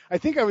it. I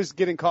think I was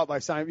getting caught by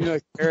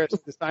Seinfeld, like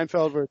the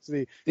Seinfeld where it's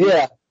the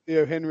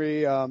Theo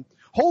Henry.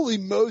 Holy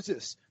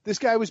Moses! This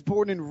guy was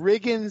born in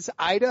Riggins,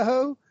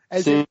 Idaho.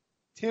 I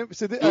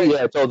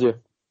told you.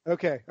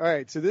 Okay, all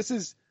right. So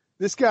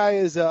this guy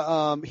is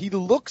he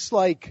looks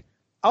like,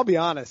 I'll be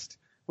honest,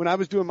 when I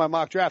was doing my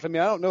mock draft, I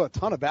mean, I don't know a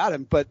ton about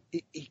him, but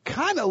he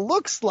kind of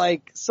looks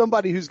like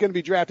somebody who's going to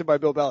be drafted by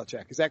Bill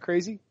Belichick. Is that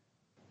crazy?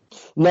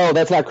 No,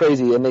 that's not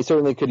crazy, and they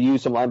certainly could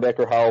use some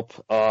linebacker help.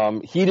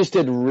 He just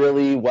did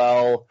really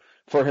well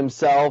for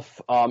himself,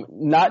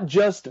 not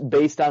just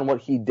based on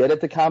what he did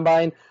at the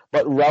combine,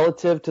 but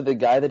relative to the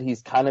guy that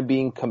he's kind of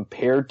being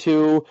compared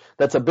to.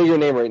 That's a bigger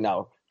name right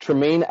now,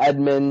 Tremaine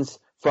Edmonds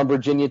from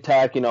Virginia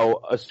Tech,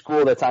 a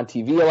school that's on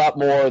TV a lot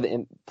more,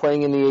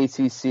 playing in the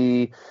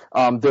ACC.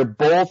 They're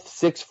both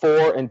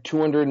 6'4" and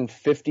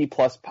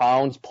 250-plus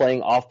pounds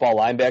playing off-ball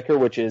linebacker,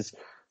 which is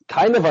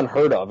kind of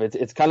unheard of.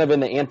 It's kind of in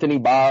the Anthony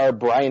Barr,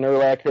 Brian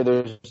Urlacher.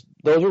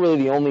 Those are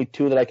really the only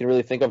two that I can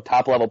really think of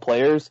top-level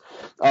players.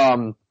 He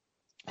ran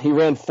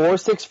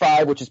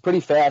 4.65, which is pretty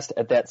fast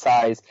at that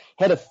size.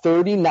 Had a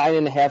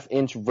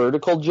 39.5-inch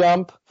vertical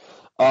jump.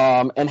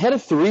 And had a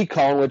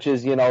 3-cone, which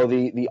is,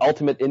 the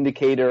ultimate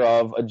indicator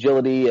of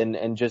agility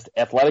and just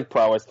athletic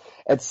prowess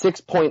at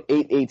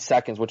 6.88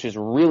 seconds, which is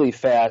really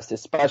fast,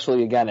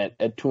 especially, again,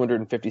 at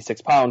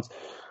 256 pounds.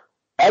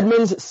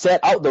 Edmonds set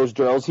out those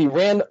drills. He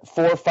ran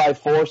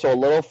 4.54, so a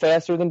little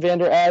faster than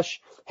Vander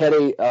Esch. Had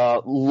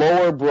a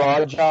lower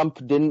broad jump,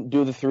 didn't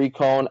do the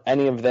 3-cone,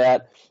 any of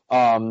that.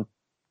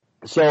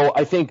 So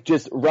I think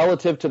just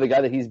relative to the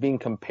guy that he's being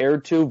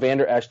compared to,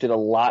 Vander Esch did a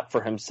lot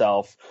for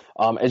himself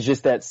as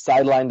just that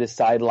sideline to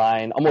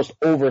sideline, almost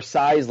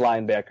oversized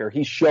linebacker.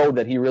 He showed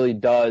that he really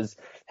does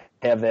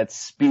have that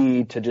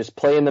speed to just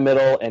play in the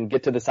middle and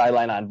get to the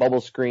sideline on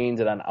bubble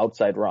screens and on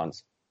outside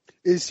runs.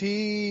 Is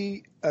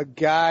he a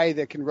guy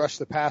that can rush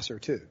the passer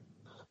too?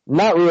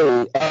 Not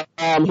really.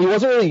 He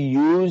wasn't really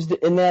used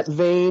in that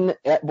vein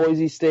at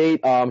Boise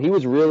State. He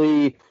was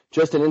really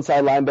just an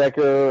inside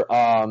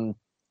linebacker.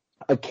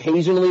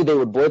 Occasionally they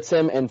would blitz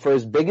him, and for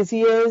as big as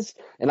he is,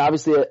 and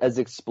obviously as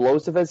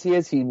explosive as he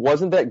is, he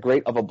wasn't that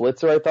great of a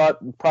blitzer, I thought.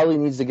 Probably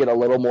needs to get a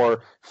little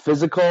more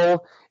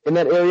physical in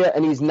that area,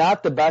 and he's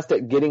not the best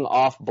at getting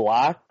off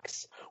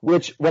blocks,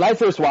 which when I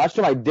first watched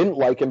him, I didn't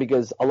like him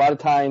because a lot of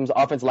times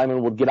offensive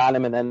linemen would get on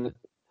him and then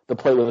the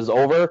play was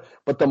over.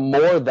 But the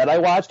more that I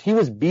watched, he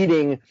was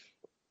beating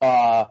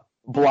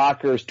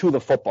blockers to the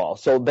football.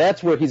 So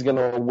that's where he's going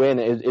to win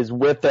is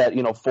with that,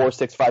 4.6,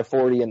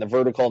 540 and the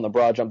vertical and the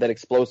broad jump, that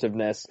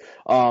explosiveness.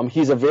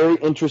 He's a very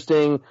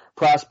interesting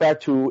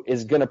prospect who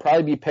is going to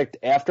probably be picked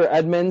after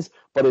Edmonds,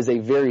 but is a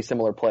very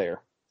similar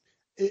player.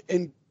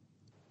 And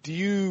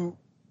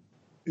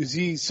is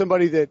he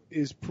somebody that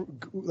is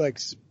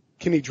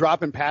can he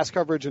drop in pass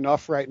coverage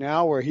enough right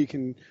now where he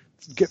can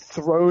get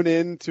thrown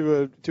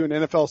into an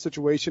NFL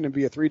situation and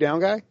be a 3-down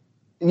guy?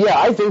 Yeah,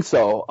 I think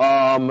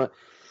so.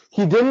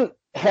 He didn't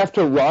have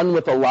to run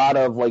with a lot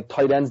of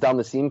tight ends down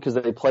the seam because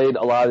they played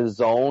a lot of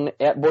zone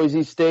at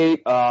Boise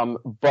State.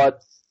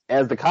 But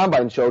as the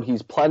combine showed,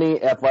 he's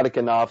plenty athletic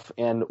enough.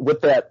 And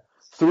with that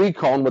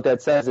 3-cone, what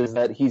that says is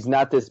that he's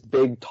not this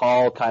big,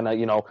 tall kind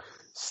of,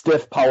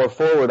 stiff power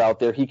forward out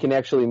there. He can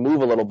actually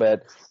move a little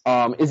bit.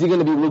 Is he going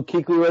to be Luke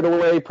Kuechly right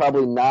away?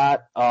 Probably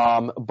not.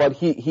 But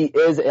he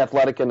is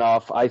athletic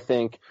enough, I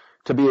think,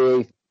 to be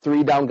a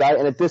 3-down guy.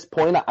 And at this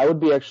point, I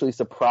would be actually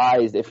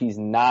surprised if he's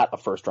not a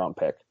first-round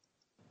pick.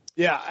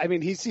 Yeah, I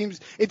mean, he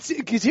seems –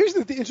 because here's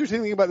the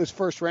interesting thing about this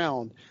first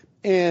round,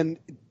 and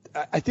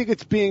I think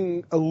it's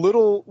being we're a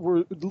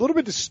little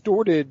bit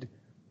distorted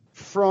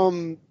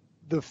from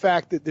the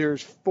fact that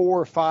there's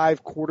 4 or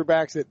 5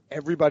 quarterbacks that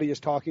everybody is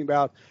talking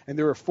about, and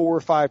there are 4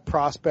 or 5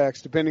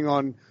 prospects, depending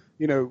on,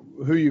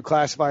 who you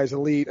classify as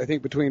elite. I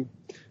think between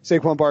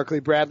Saquon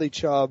Barkley, Bradley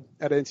Chubb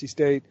out of NC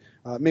State,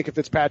 Minkah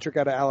Fitzpatrick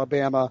out of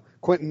Alabama,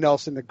 Quentin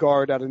Nelson, the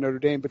guard out of Notre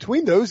Dame.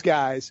 Between those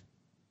guys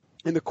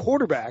and the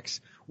quarterbacks,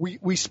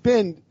 we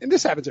spend, and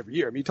this happens every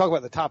year. I mean, you talk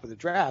about the top of the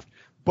draft,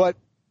 but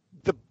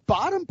the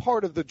bottom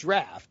part of the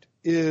draft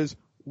is,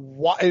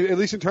 at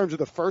least in terms of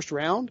the first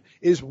round,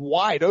 is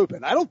wide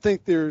open. I don't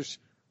think there's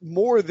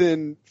more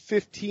than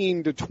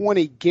 15 to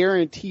 20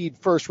 guaranteed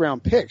first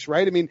round picks,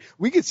 right? I mean,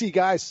 we could see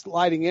guys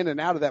sliding in and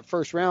out of that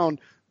first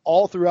round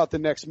all throughout the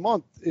next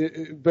month,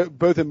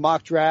 both in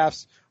mock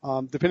drafts,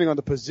 depending on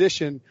the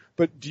position.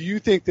 But do you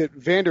think that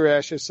Van Der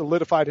Esch has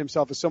solidified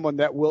himself as someone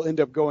that will end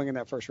up going in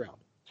that first round?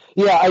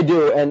 Yeah, I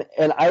do. And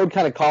I would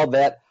kind of call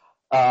that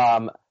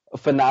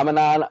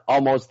phenomenon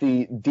almost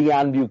the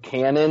Deion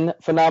Buchanan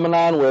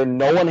phenomenon, where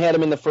no one had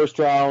him in the first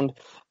round.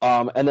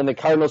 And then the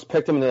Cardinals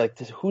picked him, and they're like,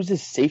 who's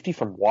this safety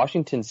from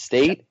Washington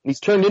State? He's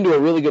turned into a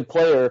really good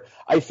player.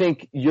 I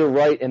think you're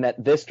right in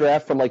that this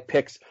draft, from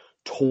picks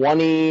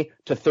 20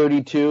 to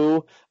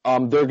 32, there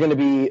are going to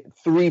be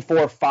 3,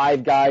 4,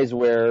 5 guys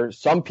where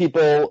some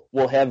people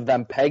will have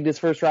them pegged as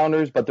first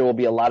rounders, but there will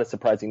be a lot of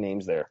surprising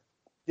names there.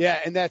 Yeah,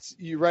 and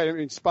you're right. I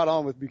mean, spot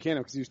on with Buchanan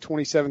because he was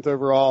 27th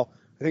overall.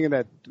 I think in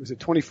that, was it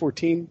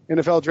 2014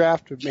 NFL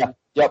draft? Yeah.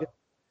 Yep.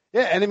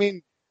 Yeah, and I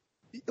mean,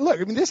 look,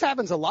 this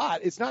happens a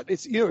lot.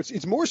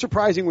 It's more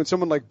surprising when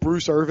someone like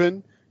Bruce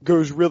Irvin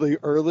goes really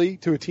early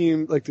to a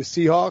team like the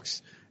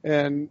Seahawks,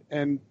 and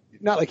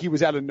not like he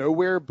was out of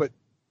nowhere, but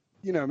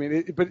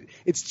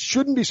it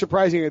shouldn't be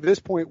surprising at this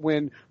point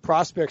when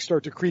prospects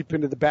start to creep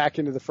into the back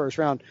end of the first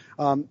round.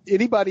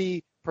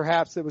 Anybody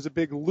perhaps that was a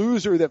big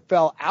loser that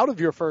fell out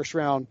of your first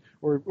round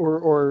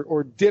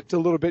or dipped a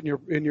little bit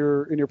in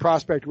your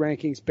prospect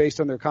rankings based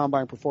on their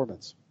combine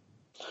performance?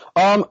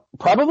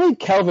 Probably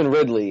Calvin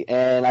Ridley,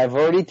 and I've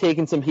already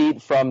taken some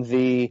heat from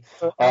the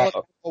a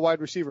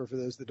wide receiver for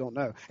those that don't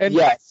know. And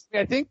yes,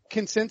 I think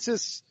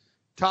consensus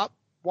top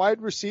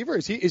wide receiver.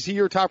 Is he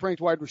your top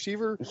ranked wide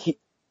receiver?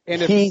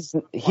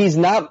 He's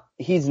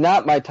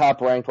not my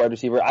top ranked wide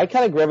receiver. I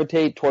kind of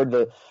gravitate toward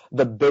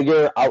the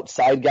bigger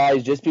outside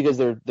guys just because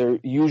they're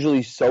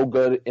usually so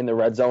good in the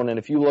red zone. And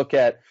if you look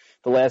at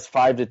the last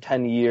 5 to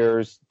 10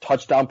 years,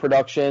 touchdown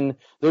production,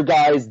 they're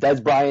guys,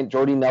 Dez Bryant,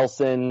 Jordy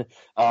Nelson,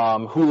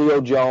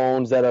 Julio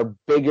Jones, that are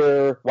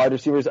bigger wide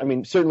receivers. I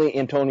mean, certainly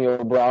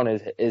Antonio Brown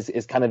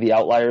is kind of the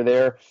outlier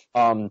there.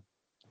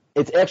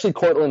 It's actually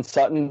Cortland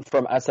Sutton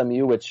from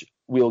SMU, which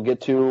we'll get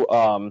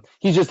to.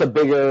 He's just a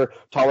bigger,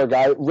 taller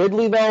guy.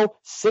 Ridley, though,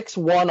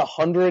 6'1",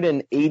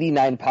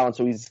 189 pounds,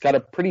 so he's got a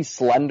pretty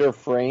slender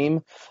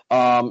frame.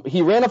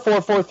 He ran a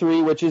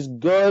 4.43, which is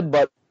good,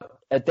 but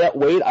at that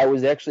weight, I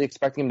was actually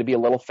expecting him to be a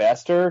little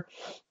faster.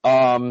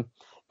 And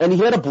he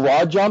had a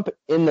broad jump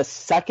in the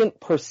 2nd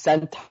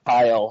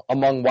percentile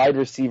among wide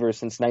receivers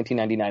since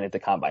 1999 at the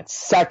Combine.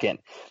 2nd.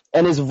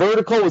 And his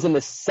vertical was in the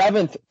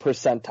 7th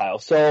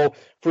percentile. So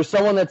for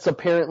someone that's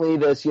apparently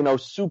this,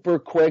 super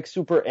quick,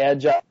 super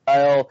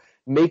agile,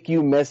 make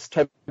you miss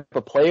type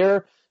of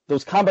player,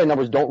 those Combine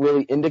numbers don't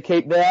really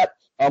indicate that.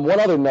 One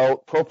other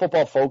note, Pro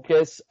Football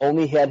Focus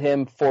only had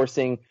him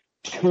forcing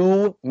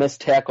 2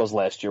 missed tackles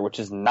last year, which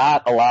is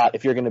not a lot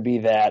if you're going to be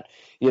that,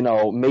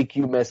 make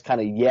you miss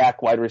kind of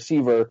yak wide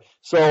receiver.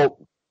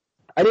 So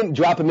I didn't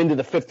drop him into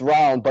the 5th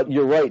round, but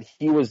you're right.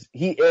 He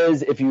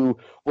is, if you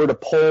were to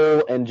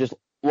poll and just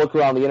look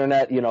around the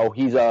internet,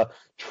 he's a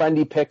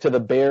trendy pick to the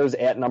Bears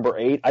at number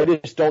 8. I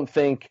just don't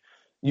think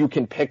you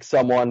can pick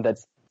someone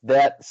that's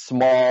that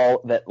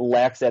small, that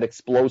lacks that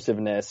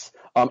explosiveness.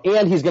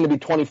 And he's going to be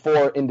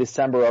 24 in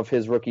December of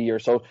his rookie year.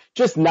 So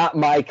just not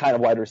my kind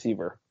of wide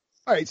receiver.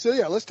 All right, so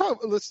yeah, let's dive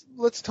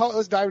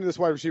into this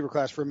wide receiver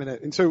class for a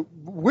minute. And so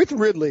with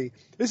Ridley,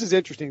 this is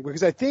interesting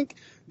because I think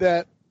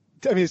that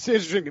I mean, it's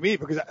interesting to me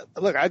because,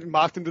 look, I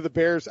mocked him to the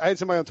Bears. I had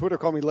somebody on Twitter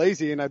call me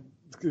lazy, and I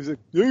was like,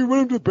 yeah, you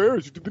went him to the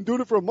Bears. You've been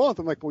doing it for a month.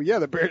 I'm like, well, yeah,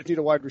 the Bears need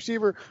a wide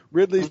receiver.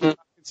 Ridley's the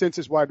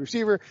consensus wide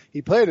receiver.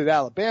 He played at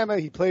Alabama.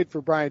 He played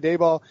for Brian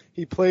Daboll.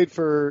 He played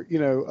for,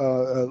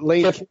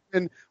 Lane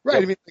Kiffin. Right.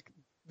 I mean, like,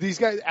 these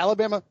guys,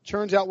 Alabama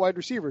churns out wide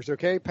receivers.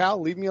 Okay,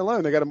 pal, leave me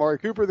alone. They got Amari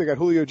Cooper. They got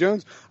Julio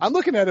Jones. I'm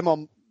looking at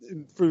him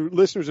for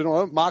listeners who don't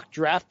know, Mock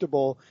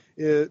Draftable,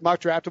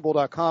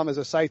 mockdraftable.com is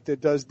a site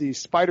that does these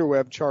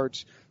spiderweb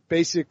charts,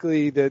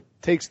 basically that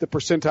takes the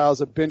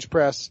percentiles of bench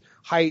press,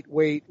 height,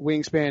 weight,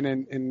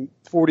 wingspan, and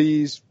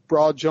 40s,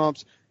 broad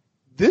jumps.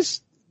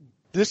 This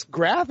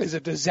graph is a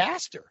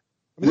disaster.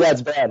 I mean,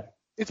 it's bad.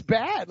 It's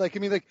bad. Like, I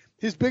mean, like,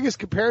 his biggest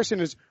comparison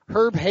is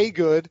Herb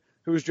Haygood,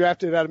 who was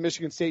drafted out of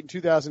Michigan State in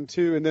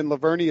 2002, and then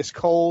Lavernius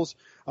Coles,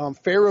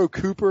 Pharaoh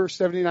Cooper,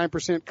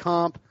 79%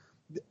 comp.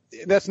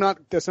 That's not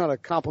a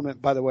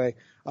compliment, by the way.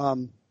 I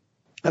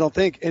don't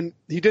think. And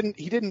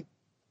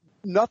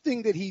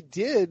nothing that he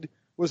did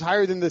was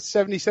higher than the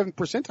 77th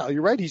percentile.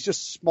 You're right. He's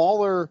just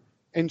smaller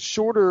and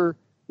shorter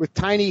with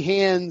tiny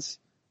hands,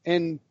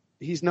 and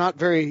he's not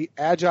very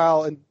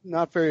agile and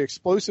not very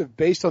explosive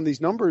based on these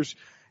numbers.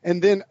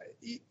 And then,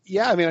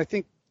 yeah, I mean, I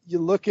think you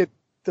look at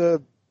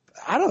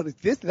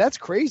that's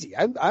crazy.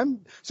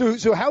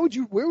 So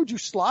where would you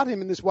slot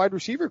him in this wide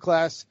receiver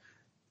class?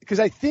 Because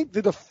I think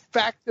the de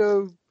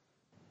facto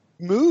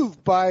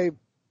move by,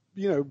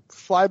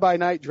 fly by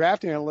night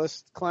draft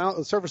analysts,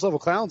 surface level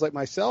clowns like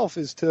myself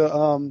is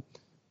to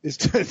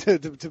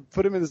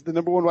put him as the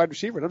number one wide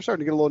receiver. And I'm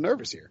starting to get a little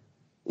nervous here.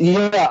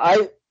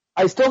 Yeah,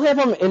 I still have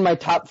him in my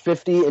top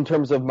 50 in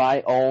terms of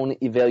my own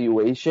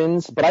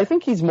evaluations, but I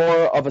think he's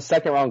more of a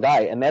second round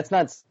guy. And that's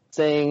not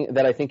saying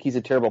that I think he's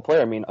a terrible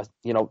player. I mean,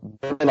 there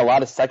have been a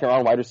lot of second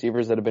round wide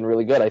receivers that have been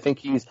really good. I think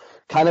he's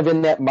kind of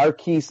in that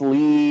Marquise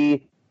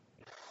Lee,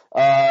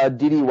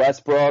 D.D.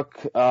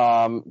 Westbrook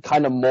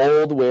kind of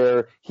mold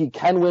where he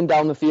can win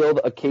down the field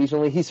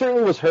occasionally. He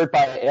certainly was hurt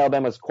by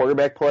Alabama's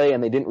quarterback play,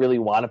 and they didn't really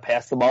want to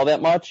pass the ball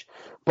that much.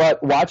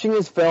 But watching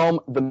his film,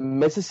 the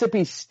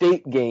Mississippi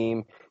State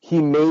game, he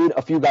made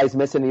a few guys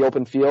miss in the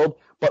open field.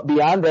 But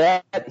beyond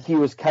that, he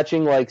was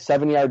catching like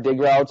 7-yard dig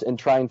routes and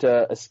trying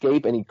to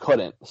escape, and he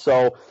couldn't.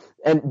 So,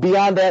 and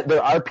beyond that,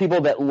 there are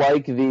people that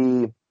like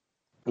the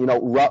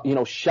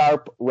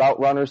sharp route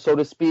runners, so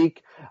to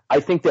speak.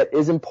 I think that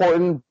is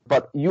important,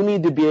 but you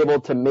need to be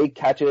able to make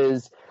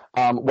catches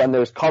when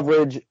there's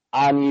coverage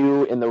on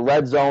you in the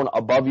red zone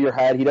above your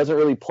head. He doesn't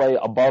really play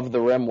above the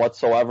rim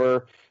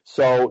whatsoever.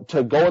 So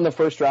to go in the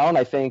first round,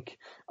 I think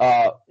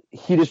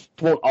he just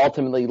won't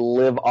ultimately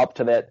live up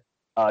to that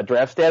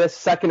draft status.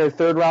 Second or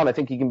third round, I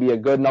think he can be a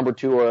good number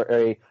 2 or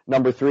a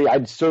number 3.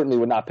 I certainly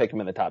would not pick him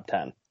in the top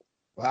 10.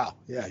 Wow.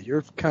 Yeah,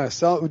 you're kind of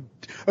selling.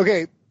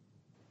 Okay.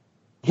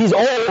 He's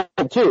old,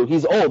 too.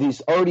 He's old.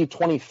 He's already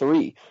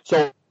 23.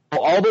 So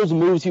all those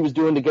moves he was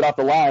doing to get off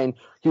the line,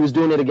 he was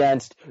doing it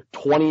against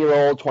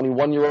 20-year-old,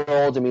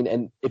 21-year-olds. I mean,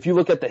 and if you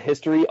look at the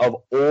history of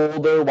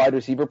older wide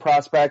receiver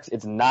prospects,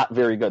 it's not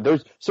very good.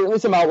 There's certainly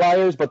some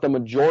outliers, but the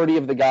majority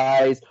of the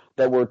guys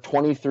that were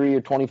 23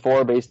 or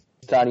 24 based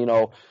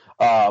on,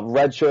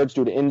 red shirts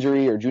due to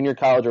injury or junior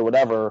college or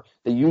whatever,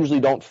 they usually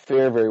don't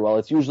fare very well.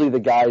 It's usually the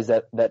guys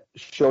that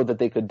showed that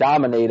they could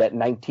dominate at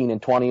 19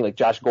 and 20, like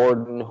Josh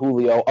Gordon,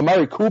 Julio.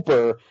 Amari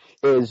Cooper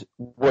was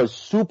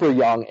super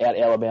young at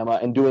Alabama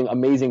and doing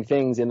amazing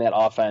things in that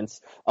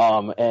offense.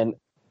 And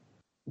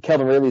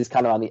Calvin Ridley is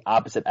kind of on the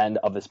opposite end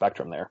of the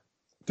spectrum there.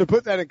 To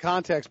put that in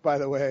context, by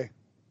the way,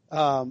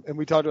 and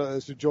we talked about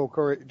this with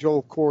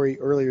Joel Corey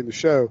earlier in the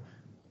show,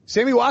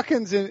 Sammy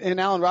Watkins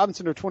and Allen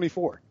Robinson are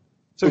 24.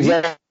 So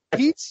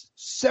he's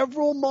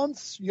several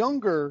months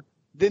younger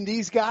than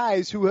these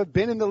guys who have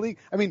been in the league.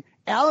 I mean,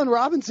 Allen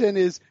Robinson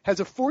has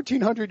a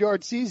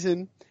 1,400-yard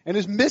season and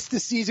has missed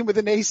the season with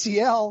an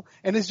ACL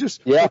and is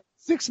just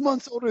 6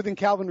 months older than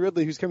Calvin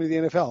Ridley, who's coming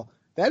to the NFL.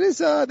 That is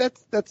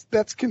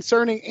that's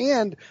concerning.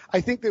 And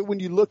I think that when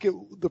you look at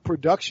the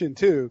production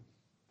too,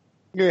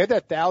 he had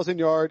that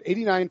 1,000-yard,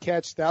 89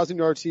 catch,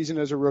 1,000-yard season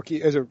as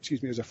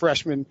a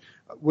freshman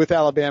with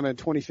Alabama in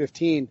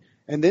 2015,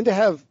 and then to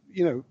have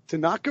to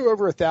not go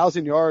over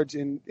 1,000 yards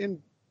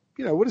in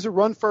what is a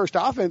run first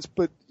offense,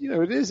 but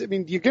it is. I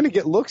mean, you're going to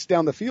get looks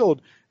down the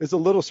field is a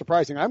little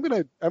surprising. I'm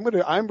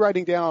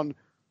writing down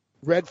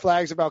red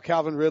flags about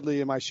Calvin Ridley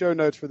in my show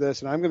notes for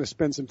this, and I'm going to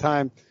spend some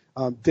time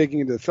digging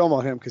into the film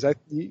on him because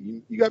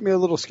you got me a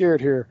little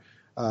scared here,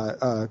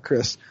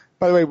 Chris.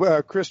 By the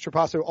way, Chris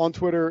Trapasso on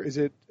Twitter, is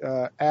it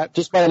at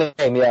just my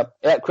name? Yeah,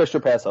 at Chris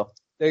Trapasso.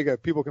 There you go.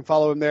 People can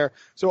follow him there.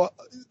 So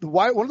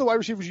one of the wide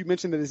receivers you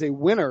mentioned that is a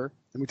winner,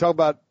 and we talk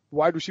about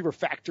wide receiver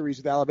factories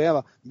with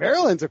Alabama.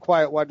 Maryland's a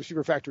quiet wide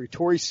receiver factory.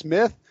 Torrey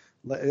Smith,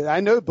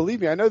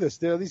 believe me, I know this.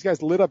 These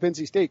guys lit up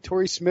NC State.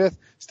 Torrey Smith,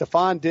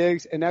 Stephon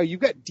Diggs, and now you've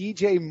got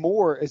DJ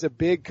Moore as a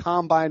big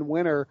combine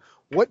winner.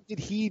 What did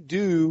he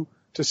do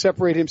to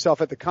separate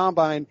himself at the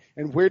combine,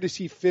 and where does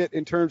he fit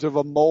in terms of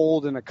a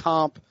mold and a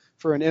comp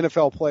for an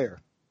NFL player?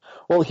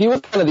 Well, he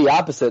was kind of the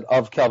opposite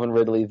of Calvin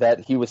Ridley, that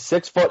he was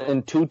 6 foot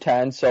and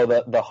 210, so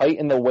the height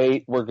and the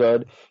weight were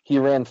good. He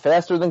ran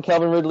faster than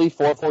Calvin Ridley,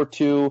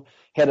 4.42,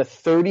 had a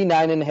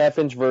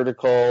 39.5-inch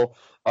vertical,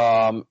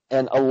 an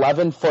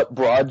 11-foot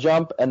broad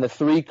jump, and the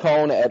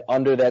 3-cone at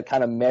under that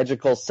kind of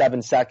magical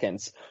 7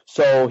 seconds.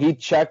 So he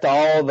checked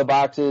all the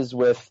boxes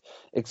with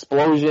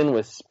explosion,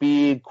 with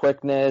speed,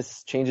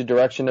 quickness, change of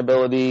direction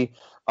ability.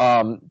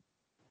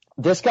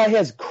 This guy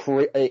has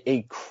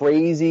a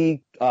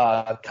crazy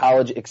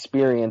college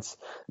experience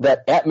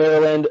that at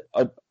Maryland,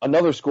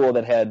 another school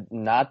that had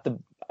not the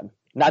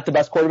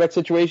best quarterback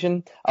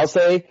situation, I'll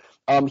say,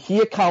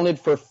 he accounted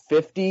for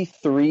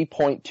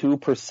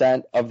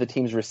 53.2% of the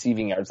team's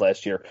receiving yards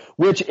last year,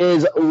 which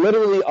is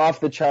literally off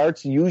the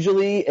charts.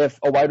 Usually if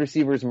a wide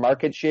receiver's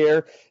market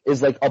share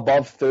is like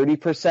above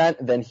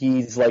 30%, then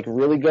he's like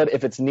really good.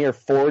 If it's near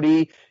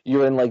 40,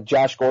 you're in like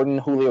Josh Gordon,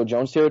 Julio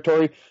Jones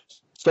territory.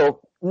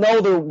 So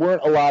no, there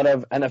weren't a lot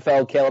of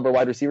NFL caliber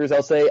wide receivers,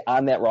 I'll say,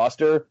 on that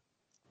roster.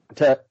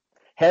 To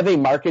have a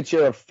market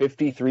share of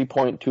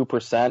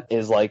 53.2%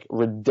 is like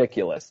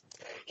ridiculous.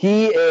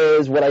 He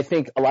is what I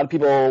think a lot of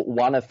people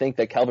want to think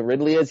that Calvin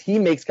Ridley is. He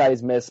makes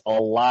guys miss a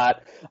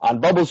lot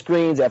on bubble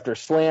screens, after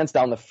slants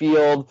down the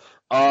field.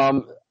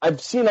 I've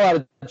seen a lot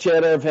of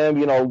chatter of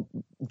him,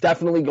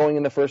 definitely going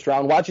in the first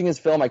round. Watching his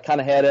film, I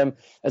kind of had him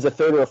as a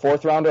 3rd or a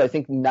 4th rounder. I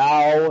think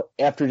now,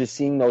 after just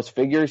seeing those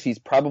figures, he's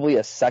probably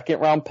a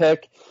 2nd-round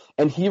pick.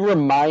 And he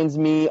reminds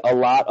me a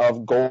lot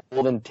of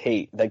Golden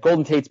Tate. That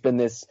Golden Tate's been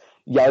this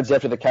yards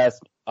after the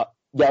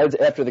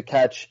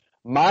catch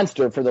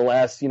monster for the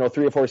last, 3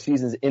 or 4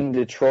 seasons in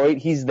Detroit.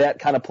 He's that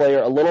kind of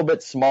player, a little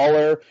bit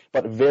smaller,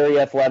 but very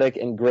athletic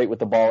and great with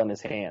the ball in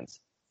his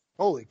hands.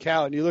 Holy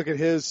cow. And you look at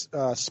his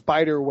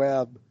spider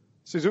web.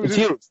 So is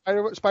it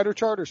spider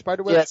chart or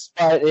spider web? Yes,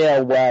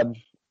 web,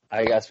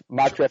 I guess.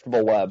 Mock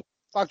draftable web.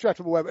 Mock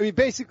draftable web. I mean,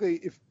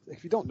 basically,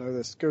 if you don't know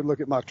this, go look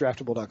at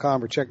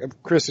mockdraftable.com or check.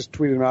 Chris has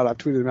tweeted them out. I've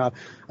tweeted them out,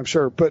 I'm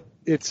sure. But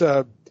it's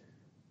it's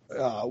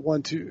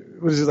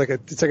like a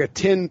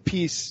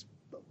 10-piece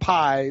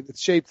pie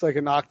that's shaped like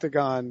an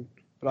octagon,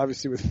 but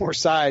obviously with more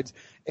sides.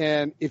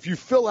 And if you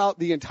fill out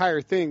the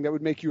entire thing, that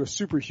would make you a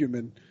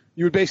superhuman.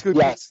 You would basically be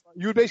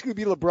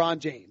LeBron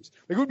James.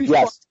 Like, it would be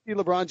fun to see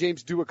LeBron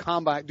James do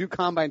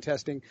combine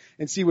testing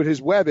and see what his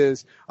web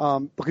is,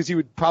 because he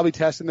would probably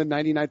test in the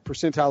 99th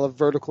percentile of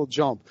vertical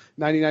jump,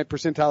 99th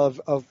percentile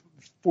of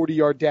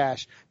 40-yard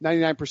dash,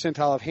 99th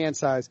percentile of hand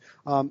size.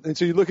 And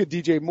so you look at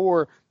DJ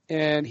Moore,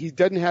 and he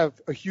doesn't have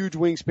a huge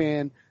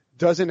wingspan,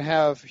 doesn't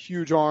have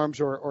huge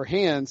arms or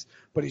hands,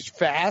 but he's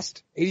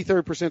fast,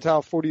 83rd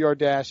percentile 40-yard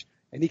dash,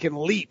 and he can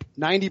leap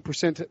 90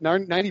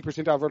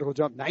 percentile vertical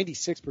jump,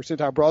 96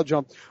 percentile broad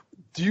jump.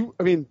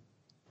 And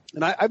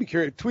I'd be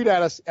curious, tweet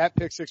at us at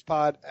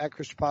Pick6Pod, at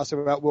Chris Trapasso,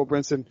 about Will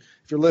Brinson.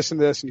 If you're listening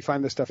to this and you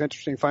find this stuff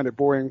interesting, find it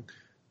boring.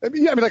 I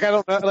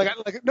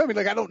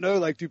don't know.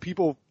 Like, do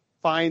people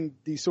find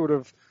these sort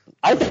of?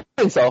 I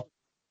think so.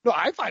 No,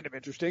 I find them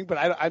interesting, but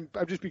I'd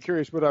just be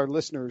curious what our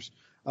listeners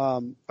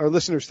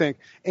think.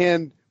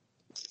 And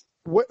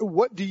what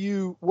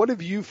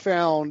have you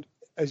found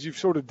as you've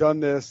sort of done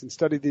this and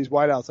studied these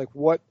wideouts? Like,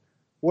 what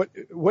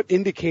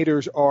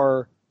indicators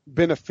are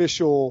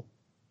beneficial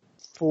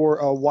for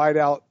a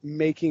wideout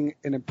making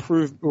an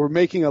improve or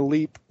making a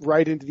leap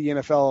right into the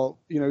NFL?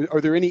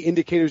 Are there any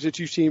indicators that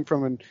you've seen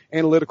from an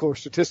analytical or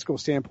statistical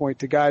standpoint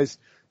to guys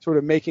sort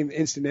of making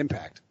instant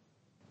impact?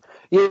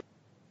 Yeah,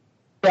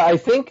 I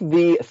think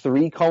the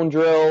 3-cone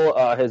drill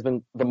has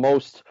been the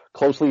most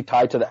closely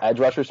tied to the edge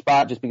rusher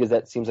spot, just because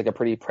that seems like a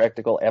pretty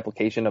practical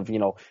application of,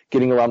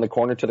 getting around the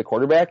corner to the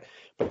quarterback.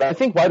 But I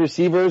think wide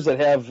receivers that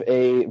have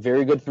a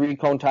very good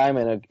 3-cone time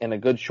and a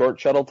good short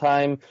shuttle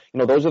time,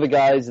 those are the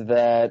guys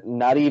that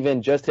not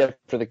even just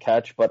after the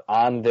catch, but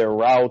on their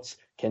routes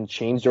can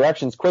change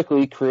directions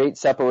quickly, create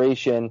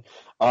separation.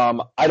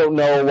 I don't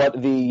know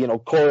what the,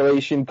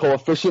 correlation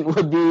coefficient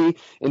would be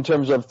in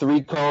terms of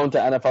 3-cone to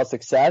NFL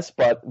success,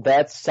 but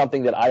that's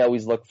something that I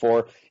always look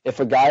for. If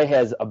a guy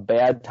has a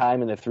bad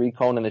time in the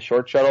 3-cone and the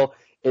short shuttle,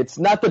 it's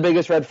not the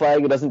biggest red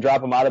flag. It doesn't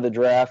drop him out of the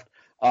draft.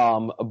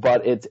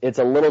 But it's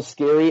a little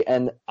scary.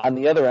 And on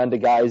the other end, the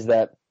guys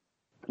that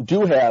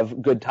do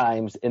have good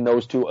times in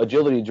those 2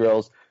 agility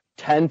drills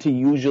tend to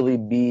usually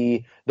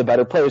be the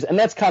better players. And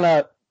that's kind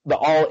of the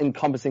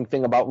all-encompassing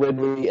thing about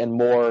Ridley and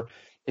Moore.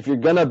 If you're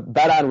going to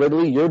bet on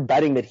Ridley, you're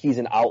betting that he's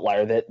an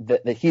outlier,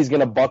 that he's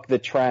going to buck the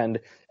trend.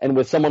 And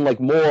with someone like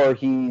Moore,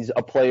 he's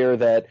a player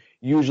that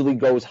usually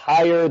goes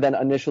higher than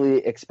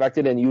initially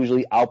expected and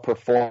usually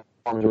outperforms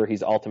where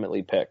he's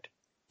ultimately picked.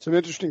 Some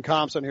interesting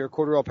comps on here: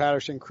 Cordarrelle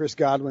Patterson, Chris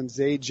Godwin,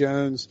 Zay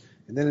Jones,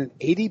 and then an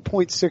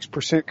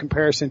 80.6%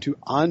 comparison to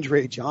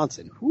Andre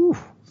Johnson. Whew.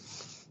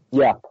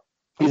 Yeah,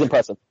 he's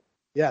impressive.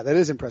 Yeah, that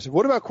is impressive.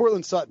 What about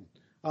Courtland Sutton?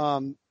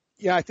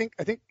 I think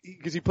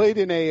because he played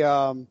in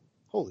a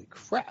holy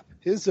crap,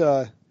 his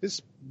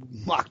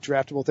mock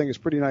draftable thing is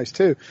pretty nice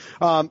too.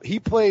 He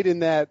played in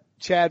that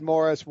Chad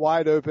Morris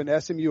wide open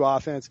SMU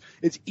offense.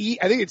 I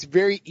think it's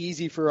very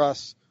easy for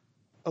us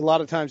a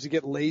lot of times you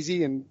get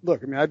lazy. And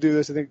look, I mean, I do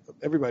this. I think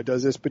everybody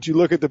does this. But you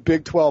look at the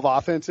Big 12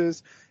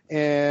 offenses,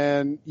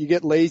 and you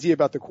get lazy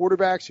about the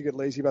quarterbacks. You get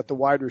lazy about the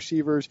wide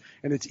receivers,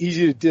 and it's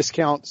easy to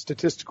discount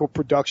statistical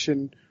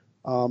production,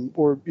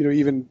 or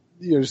even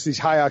just these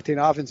high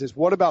octane offenses.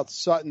 What about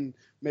Sutton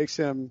makes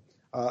him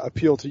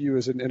appeal to you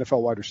as an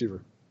NFL wide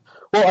receiver?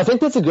 Well, I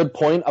think that's a good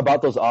point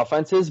about those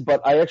offenses,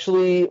 but I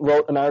actually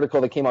wrote an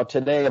article that came out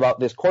today about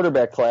this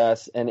quarterback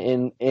class, and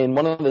in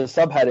one of the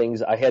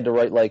subheadings, I had to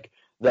write like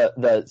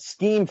the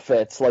scheme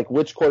fits, like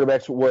which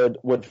quarterbacks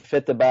would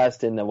fit the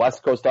best in the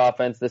West Coast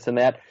offense, this and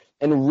that.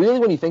 And really,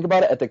 when you think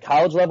about it at the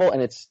college level,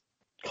 and it's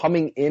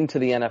coming into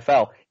the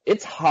NFL,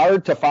 it's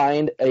hard to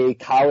find a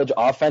college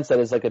offense that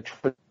is like a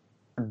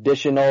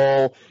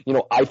traditional,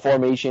 I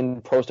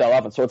formation pro style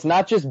offense. So it's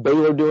not just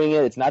Baylor doing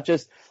it. It's not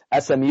just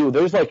SMU.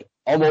 There's like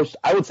almost,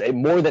 I would say,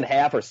 more than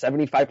half or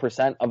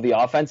 75% of the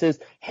offenses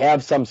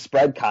have some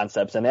spread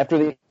concepts. And after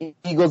the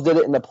Eagles did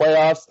it in the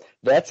playoffs,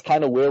 that's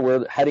kind of where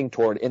we're heading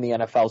toward in the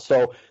NFL.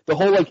 So the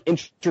whole like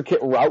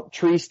intricate route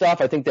tree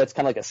stuff, I think that's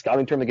kind of like a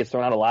scouting term that gets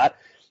thrown out a lot.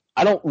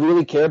 I don't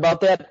really care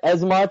about that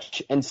as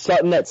much. And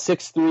Sutton at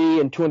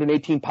 6'3" and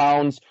 218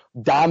 pounds,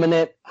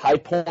 dominant high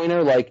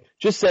pointer, like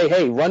just say,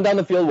 hey, run down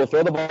the field. We'll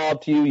throw the ball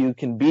up to you. You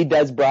can be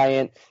Dez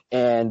Bryant.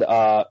 And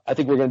I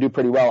think we're going to do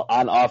pretty well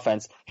on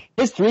offense.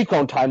 His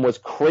 3-cone time was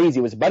crazy.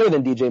 It was better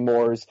than DJ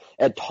Moore's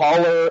at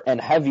taller and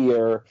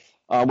heavier,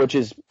 which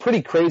is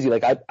pretty crazy.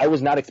 Like I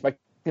was not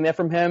expecting that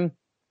from him.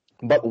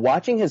 But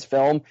watching his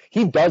film,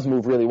 he does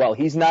move really well.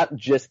 He's not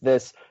just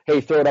this,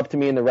 hey, throw it up to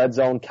me in the red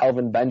zone,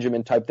 Kelvin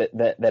Benjamin type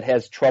that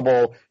has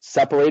trouble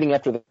separating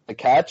after the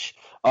catch.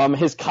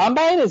 His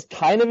combine is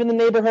kind of in the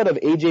neighborhood of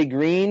AJ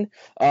Green.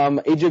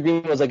 AJ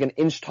Green was like an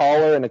inch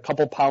taller and a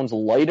couple pounds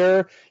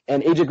lighter,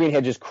 and AJ Green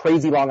had just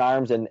crazy long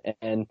arms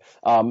and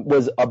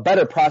was a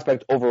better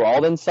prospect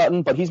overall than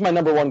Sutton. But he's my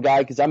number one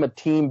guy because I'm a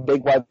team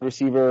big wide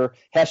receiver,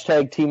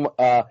 #team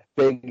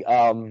big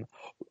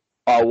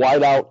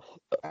wideout.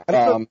 I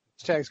don't know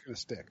if tag's going to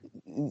stick.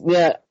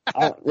 Yeah,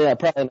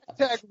 probably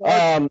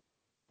not.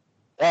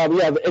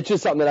 Yeah, it's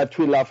just something that I've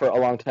tweeted out for a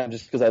long time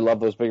just because I love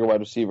those bigger wide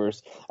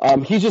receivers.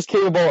 He's just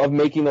capable of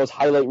making those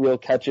highlight reel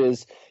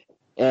catches,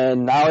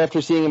 and now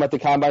after seeing him at the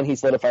Combine, he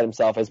solidified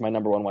himself as my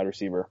number one wide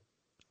receiver.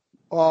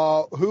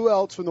 Who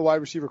else from the wide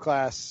receiver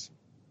class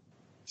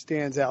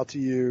stands out to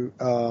you?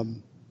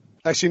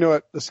 Actually, you know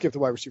what? Let's skip the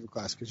wide receiver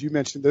class because you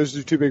mentioned those are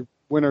the two big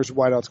winners of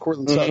wideouts,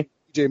 Cortland Sutton,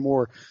 DJ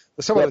Moore.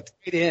 Let's talk about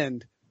the tight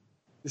end.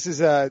 This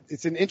is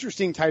it's an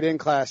interesting tight end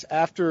class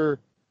after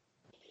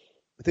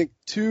I think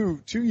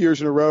two years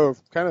in a row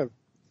of kind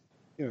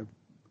of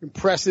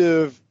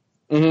impressive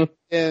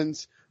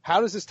ends.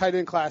 How does this tight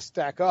end class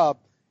stack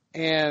up?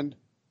 And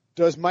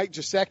does Mike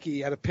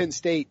Gesicki out of Penn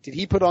State, did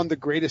he put on the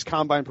greatest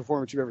combine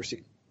performance you've ever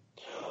seen?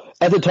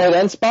 At the tight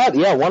end spot?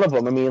 Yeah, one of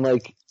them. I mean,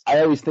 like, I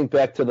always think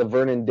back to the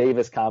Vernon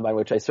Davis combine,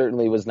 which I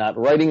certainly was not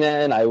writing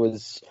then. I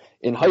was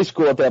in high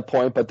school at that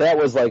point, but that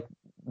was like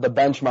the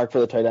benchmark for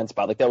the tight end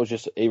spot. Like that was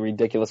just a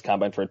ridiculous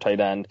combine for a tight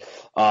end.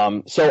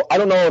 So I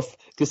don't know if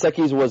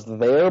Gesicki's was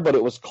there, but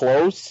it was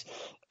close.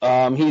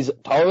 He's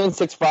taller than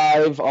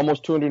 6'5",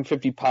 almost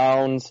 250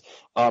 pounds,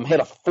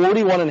 had a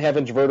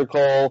 41.5-inch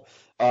vertical,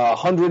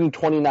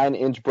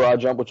 129-inch broad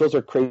jump, which those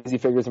are crazy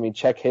figures. I mean,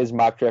 check his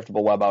mock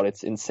draftable web out.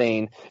 It's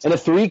insane. And a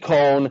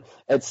 3-cone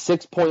at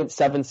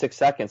 6.76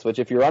 seconds, which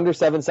if you're under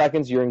 7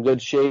 seconds, you're in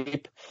good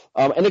shape.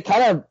 And it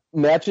kind of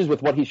matches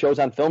with what he shows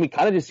on film. He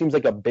kind of just seems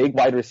like a big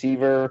wide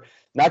receiver,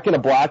 not going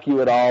to block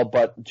you at all,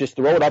 but just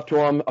throw it up to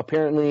him.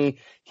 Apparently,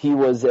 he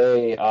was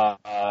a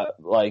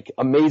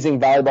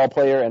amazing volleyball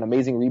player and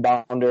amazing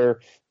rebounder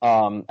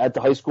at the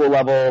high school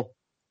level.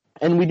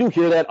 And we do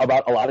hear that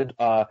about a lot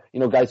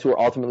of, guys who are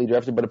ultimately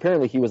drafted, but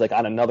apparently he was like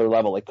on another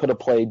level, like could have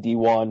played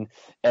D1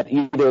 at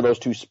either of those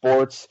two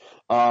sports.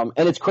 And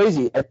it's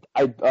crazy.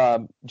 I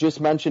just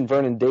mentioned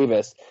Vernon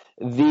Davis,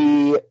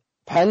 the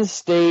Penn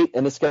State,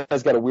 and this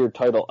guy's got a weird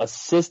title,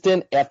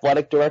 Assistant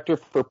Athletic Director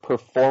for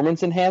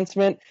Performance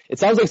Enhancement. It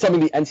sounds like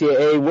something the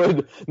NCAA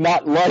would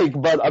not like,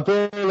 but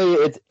apparently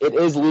it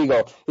is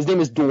legal. His name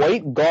is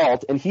Dwight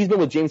Galt, and he's been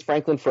with James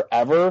Franklin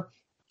forever.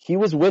 He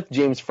was with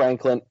James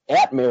Franklin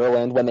at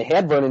Maryland when they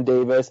had Vernon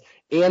Davis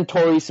and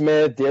Torrey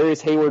Smith,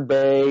 Darius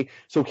Hayward-Bay.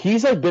 So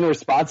he's like been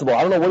responsible.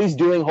 I don't know what he's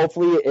doing.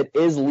 Hopefully it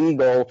is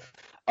legal.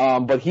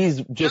 But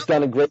he's just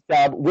done a great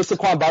job with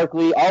Saquon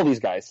Barkley, all these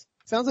guys.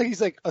 Sounds like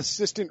he's like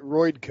assistant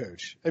roid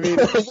coach. I mean,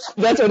 that's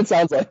what it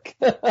sounds like.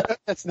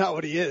 That's not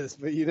what he is,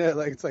 but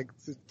it's like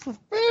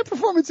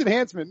performance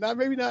enhancement.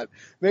 Maybe not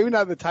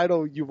the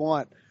title you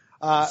want.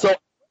 So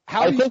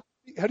how do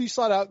you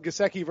slot out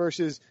Gesicki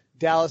versus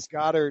Dallas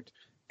Goedert?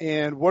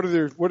 And what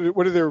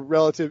are their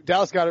relative?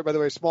 Dallas Goedert, by the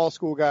way, small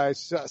school guy,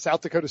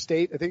 South Dakota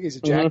State. I think he's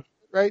a Jack,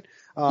 right?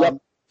 Yep.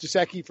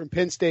 Gesicki from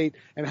Penn State.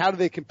 And how do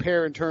they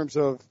compare in terms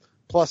of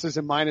pluses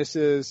and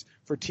minuses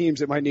for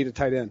teams that might need a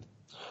tight end?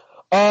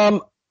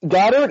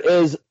 Goddard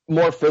is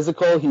more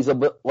physical. He's a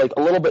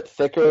little bit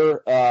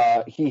thicker.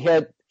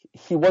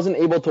 he wasn't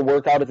able to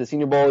work out at the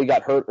Senior Bowl. He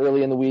got hurt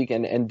early in the week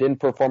and didn't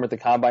perform at the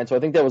Combine. So I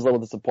think that was a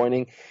little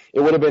disappointing. It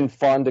would have been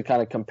fun to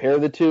kind of compare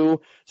the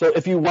two. So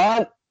if you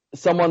want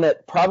someone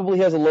that probably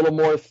has a little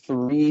more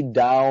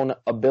 3-down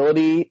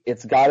ability,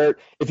 it's Goddard.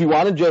 If you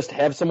want to just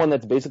have someone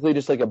that's basically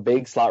just like a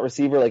big slot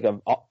receiver, like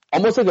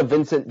almost like a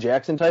Vincent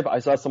Jackson type, I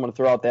saw someone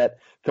throw out that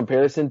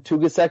comparison to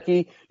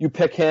Gesicki. You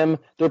pick him.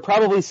 They're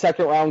probably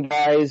second-round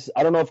guys.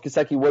 I don't know if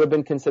Gesicki would have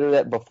been considered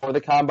that before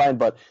the Combine,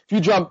 but if you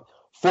jump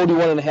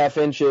 41.5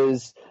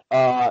 inches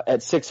at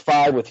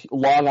 6'5" with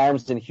long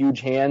arms and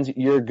huge hands,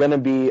 you're going to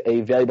be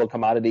a valuable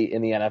commodity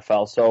in the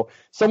NFL. So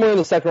somewhere in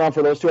the second round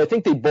for those two. I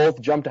think they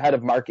both jumped ahead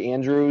of Mark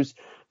Andrews,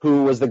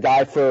 who was the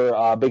guy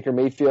for Baker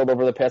Mayfield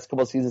over the past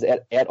couple of seasons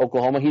at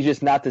Oklahoma. He's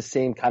just not the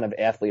same kind of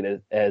athlete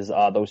as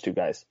those two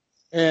guys.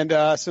 And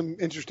some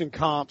interesting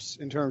comps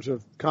in terms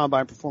of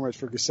combine performance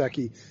for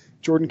Gesicki.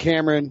 Jordan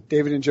Cameron,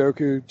 David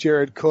Njoku,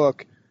 Jared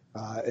Cook,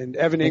 and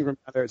Evan Ingram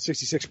out there at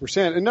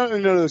 66%. And none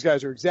of those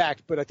guys are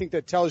exact, but I think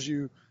that tells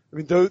you, I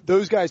mean,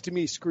 those guys to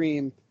me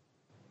scream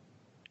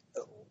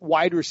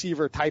wide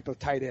receiver type of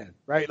tight end,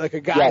 right? Like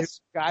a guy,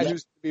 who's going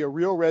to be a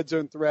real red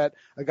zone threat,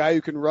 a guy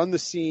who can run the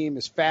seam,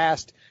 is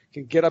fast,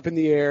 can get up in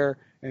the air,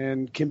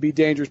 and can be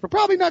dangerous, but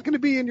probably not going to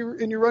be in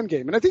your run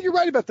game. And I think you're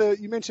right about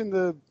you mentioned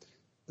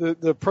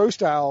the pro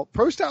style.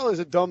 Pro style is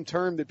a dumb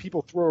term that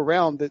people throw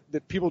around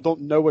that people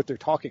don't know what they're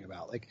talking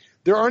about. Like,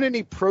 there aren't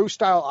any pro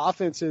style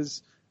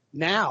offenses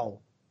now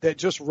that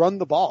just run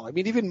the ball. I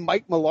mean, even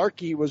Mike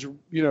Mularkey was,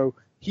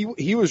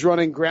 he was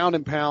running ground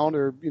and pound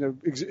or,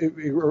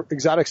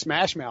 exotic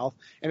smash mouth.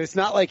 And it's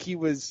not like he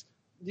was,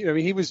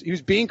 he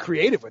was being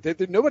creative with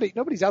it.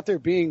 Nobody's out there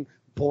being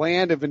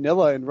bland and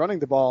vanilla and running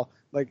the ball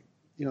like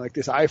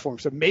this I-form.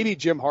 So maybe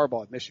Jim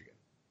Harbaugh at Michigan.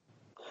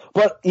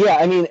 But yeah,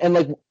 I mean, and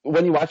like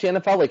when you watch the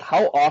NFL, like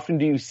how often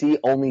do you see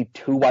only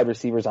 2 wide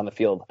receivers on the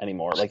field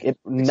anymore? Like it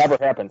never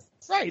happens.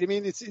 Right. I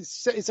mean,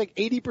 it's like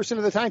 80%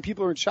 of the time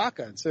people are in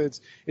shotgun. So it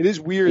is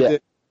weird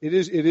that it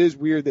is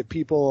weird that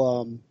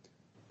people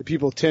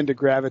tend to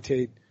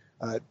gravitate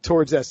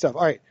towards that stuff.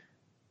 All right.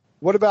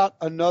 What about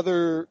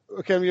another?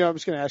 Okay, I'm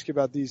just going to ask you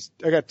about these.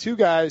 I got 2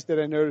 guys that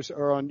I noticed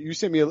are on. You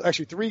sent me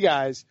actually 3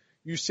 guys.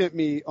 You sent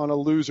me on a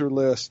loser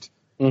list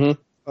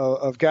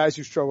of guys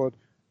who struggled.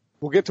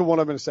 We'll get to one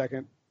of them in a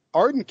second.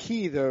 Arden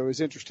Key, though, is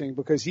interesting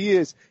because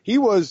he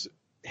was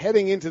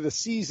heading into the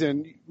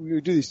season. We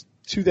would do these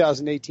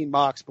 2018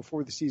 mocks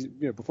before the season,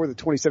 before the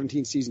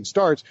 2017 season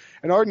starts.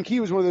 And Arden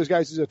Key was one of those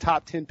guys who's a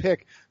top 10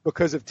 pick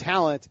because of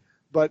talent,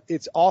 but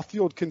it's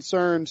off-field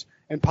concerns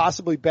and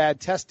possibly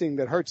bad testing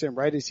that hurts him,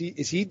 right? Is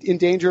he in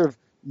danger of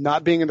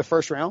not being in the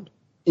first round?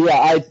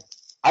 Yeah,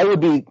 I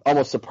would be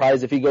almost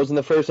surprised if he goes in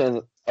the first.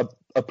 And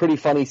a pretty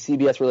funny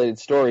CBS-related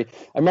story.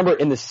 I remember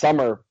in the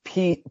summer,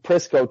 Pete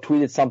Prisco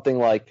tweeted something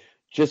like,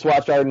 just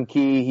watched Arden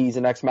Key, he's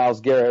an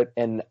ex-Myles Garrett,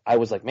 and I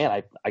was like,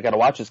 man, I got to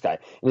watch this guy.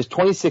 And his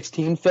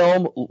 2016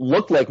 film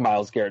looked like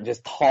Myles Garrett,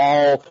 just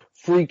tall,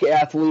 freak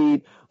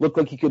athlete, looked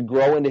like he could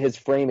grow into his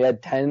frame. He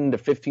had 10 to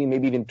 15,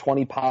 maybe even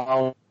 20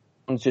 pounds,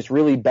 just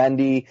really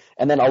bendy.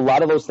 And then a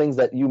lot of those things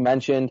that you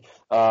mentioned,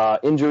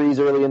 injuries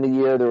early in the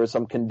year, there was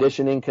some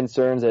conditioning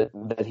concerns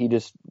that he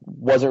just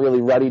wasn't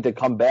really ready to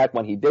come back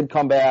when he did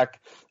come back.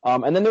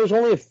 And then there was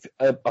only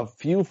a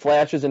few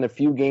flashes in a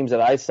few games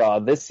that I saw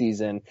this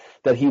season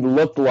that he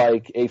looked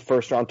like a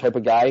first-round type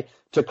of guy.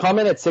 To come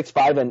in at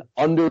 6'5" and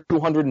under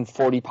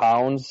 240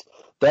 pounds,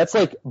 that's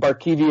like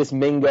Barkevious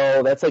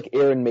Mingo, that's like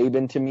Aaron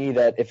Maben to me,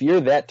 that if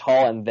you're that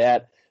tall and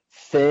that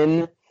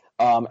thin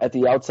at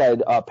the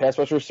outside pass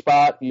rusher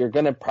spot, you're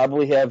going to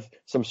probably have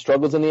some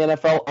struggles in the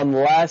NFL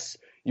unless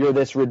you're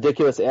this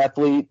ridiculous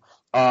athlete.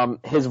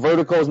 His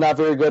vertical is not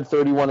very good,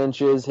 31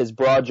 inches. His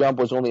broad jump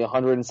was only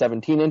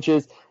 117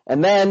 inches.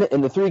 And then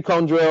in the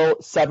 3-cone drill,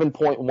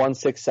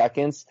 7.16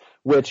 seconds,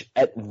 which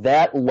at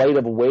that light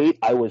of weight,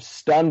 I was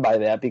stunned by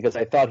that because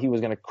I thought he was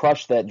going to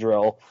crush that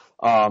drill.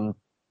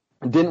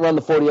 Didn't run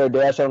the 40-yard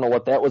dash. I don't know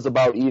what that was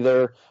about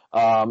either.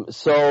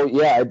 So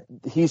yeah,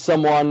 he's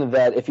someone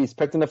that if he's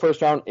picked in the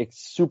first round, it's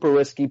super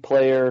risky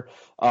player.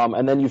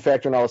 And then you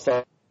factor in all the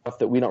stuff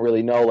that we don't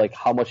really know, like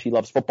how much he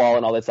loves football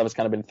and all that stuff has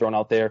kind of been thrown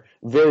out there.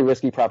 Very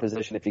risky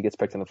proposition if he gets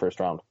picked in the first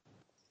round.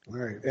 All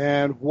right.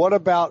 And what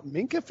about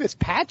Minkah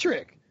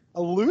Fitzpatrick,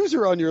 a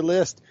loser on your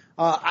list?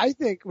 I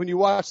think when you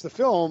watch the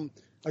film,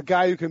 a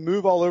guy who can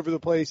move all over the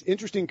place.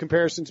 Interesting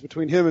comparisons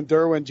between him and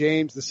Derwin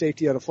James, the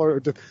safety out of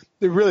Florida.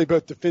 They're really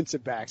both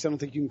defensive backs. I don't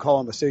think you can call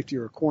him a safety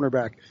or a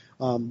cornerback.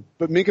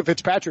 But Minkah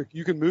Fitzpatrick,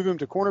 you can move him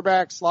to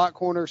cornerback, slot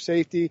corner,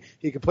 safety.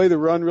 He can play the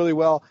run really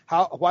well.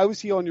 Why was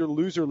he on your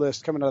loser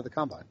list coming out of the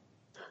combine?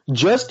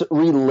 Just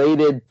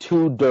related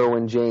to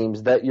Derwin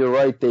James, that you're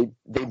right. They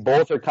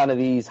both are kind of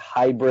these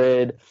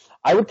hybrid.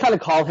 I would kind of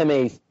call him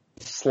a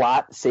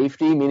slot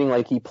safety, meaning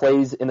like he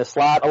plays in the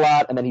slot a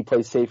lot and then he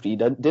plays safety. He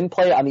didn't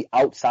play on the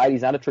outside.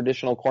 He's not a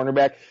traditional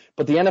cornerback,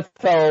 but the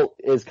NFL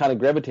is kind of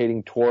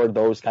gravitating toward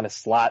those kind of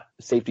slot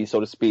safety,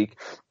 so to speak.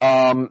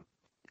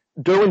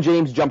 Derwin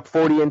James jumped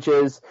 40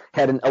 inches,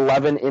 had an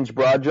 11-inch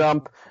broad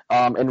jump,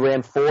 and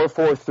ran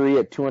 4.43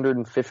 at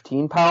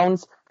 215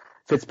 pounds.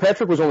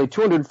 Fitzpatrick was only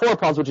 204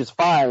 pounds, which is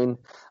fine.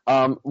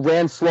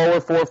 Ran slower,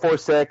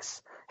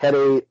 4.46, had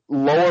a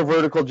lower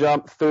vertical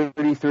jump,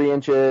 33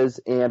 inches,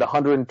 and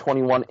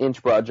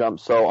 121-inch broad jump,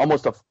 so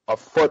almost a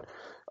foot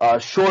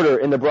shorter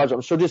in the broad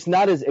jump. So just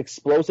not as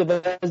explosive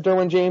as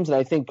Derwin James, and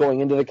I think going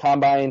into the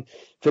combine,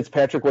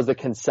 Fitzpatrick was the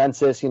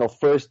consensus,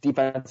 first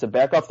defensive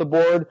back off the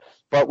board.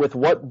 But with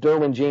what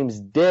Derwin James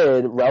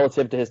did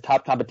relative to his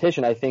top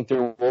competition, I think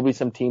there will be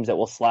some teams that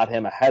will slot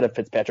him ahead of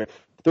Fitzpatrick.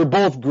 They're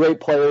both great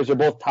players. They're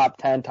both top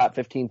 10, top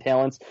 15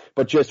 talents,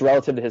 but just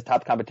relative to his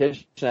top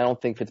competition, I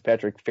don't think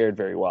Fitzpatrick fared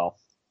very well.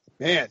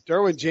 Man,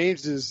 Derwin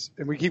James is,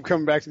 and we keep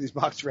coming back to these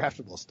mock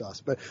draftable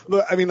stuffs, but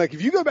look, I mean, like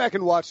if you go back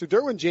and watch, so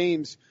Derwin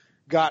James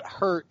got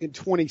hurt in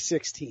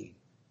 2016.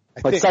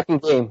 I think.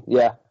 Second game,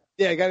 yeah.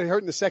 Yeah, he got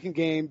hurt in the second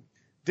game.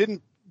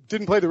 Didn't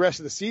play the rest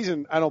of the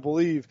season, I don't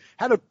believe.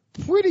 Had a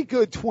pretty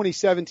good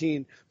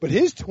 2017, but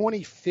his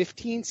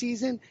 2015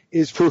 season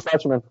is true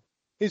freshman.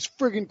 Is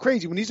friggin'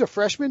 crazy. When he's a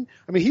freshman,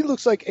 I mean, he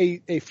looks like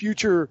a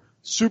future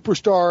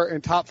superstar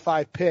and top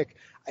 5 pick.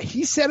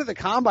 He said at the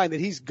combine that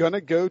he's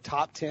gonna go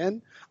top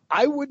 10.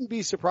 I wouldn't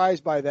be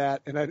surprised by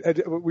that.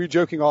 And we were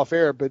joking off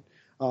air, but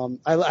I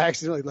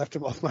accidentally left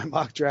him off my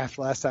mock draft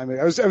last time.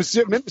 I was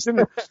sending him to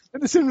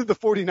the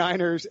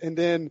 49ers, and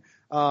then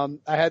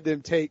I had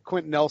them take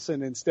Quentin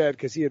Nelson instead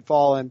because he had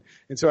fallen,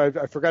 and so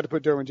I forgot to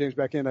put Derwin James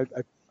back in.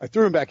 I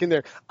threw him back in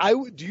there.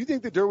 Do you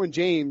think that Derwin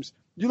James?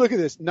 You look at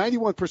this: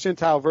 91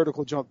 percentile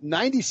vertical jump,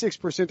 96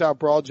 percentile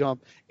broad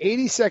jump,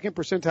 82nd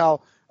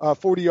percentile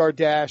 40-yard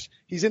dash.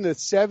 He's in the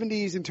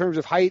 70s in terms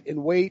of height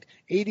and weight,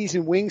 80s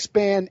in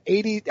wingspan,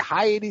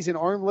 high 80s in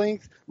arm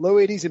length, low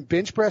 80s in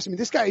bench press. I mean,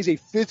 this guy is a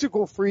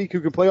physical freak who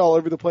can play all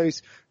over the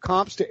place.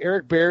 Comps to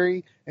Eric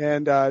Berry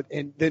and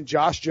then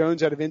Josh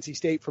Jones out of NC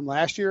State from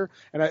last year.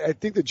 And I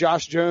think the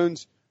Josh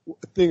Jones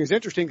thing is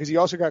interesting because he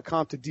also got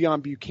comped to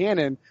Deion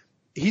Buchanan.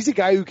 He's a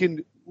guy who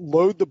can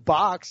load the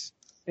box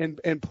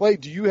and play.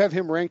 Do you have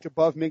him ranked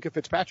above Minkah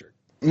Fitzpatrick?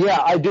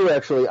 Yeah, I do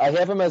actually. I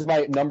have him as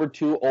my number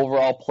 2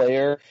 overall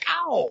player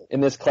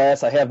in this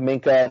class. I have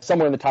Minkah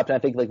somewhere in the top 10, I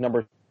think like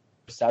number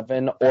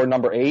 7 or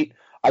number 8.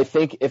 I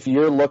think if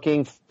you're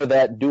looking for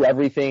that do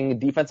everything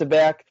defensive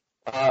back,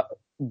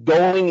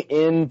 going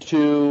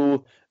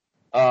into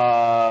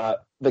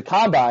the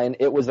combine,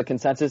 it was the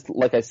consensus,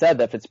 like I said,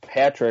 that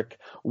Fitzpatrick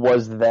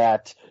was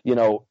that,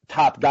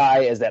 top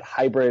guy as that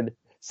hybrid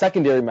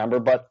secondary member.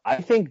 But I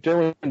think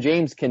Derwin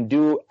James can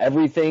do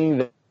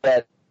everything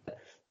that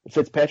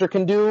Fitzpatrick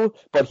can do,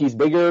 but he's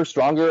bigger,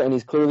 stronger, and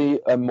he's clearly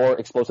a more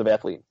explosive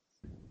athlete.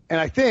 And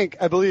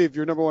I believe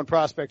your number 1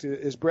 prospect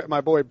is my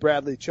boy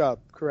Bradley Chubb,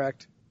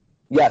 correct?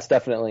 Yes,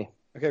 definitely.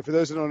 Okay, for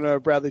those who don't know,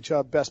 Bradley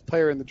Chubb, best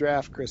player in the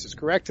draft. Chris is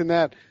correct in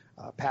that.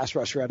 Pass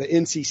rusher out of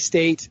NC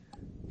State,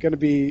 going to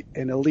be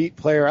an elite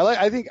player.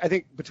 I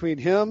think between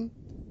him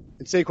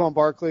and Saquon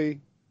Barkley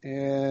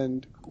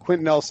and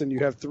Quentin Nelson, you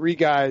have 3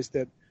 guys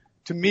that,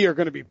 to me, are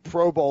going to be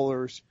Pro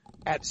Bowlers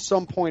at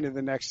some point in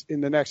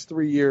the next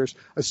 3 years,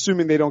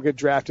 assuming they don't get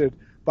drafted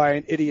by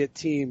an idiot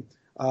team.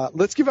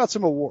 Let's give out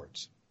some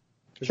awards.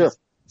 Sure.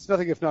 It's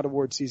nothing if not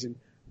award season.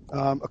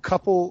 A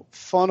couple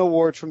fun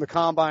awards from the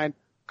combine.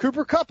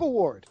 Cooper Kupp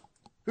Award.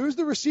 Who's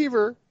the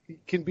receiver?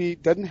 He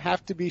doesn't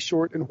have to be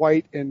short and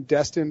white and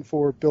destined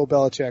for Bill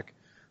Belichick,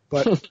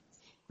 but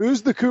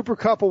who's the Cooper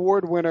Kupp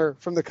Award winner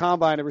from the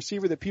combine? A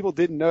receiver that people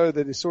didn't know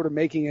that is sort of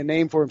making a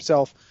name for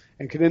himself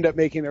and could end up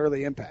making an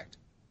early impact.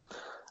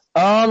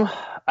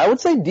 I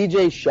would say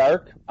DJ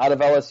Shark out of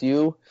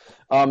LSU.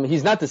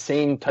 He's not the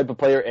same type of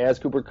player as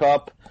Cooper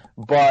Kupp,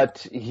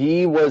 but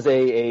he was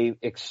a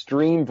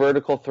extreme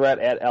vertical threat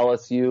at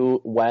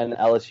LSU when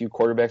LSU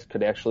quarterbacks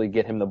could actually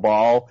get him the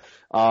ball.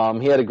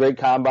 He had a great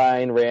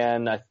combine,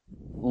 ran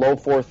low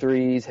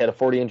 4.3s, had a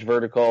 40-inch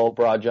vertical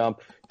broad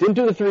jump. Didn't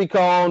do the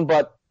 3-cone,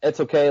 but it's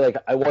okay. Like,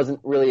 I wasn't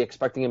really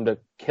expecting him to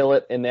kill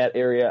it in that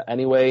area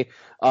anyway.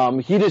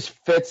 He just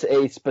fits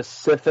a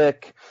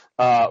specific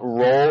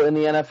role in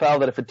the NFL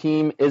that if a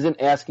team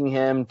isn't asking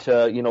him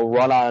to,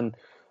 run on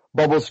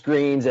bubble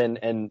screens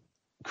and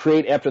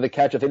create after the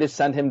catch, if they just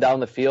send him down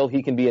the field,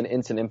 he can be an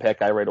instant impact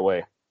guy right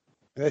away.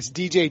 That's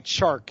DJ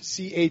Chark,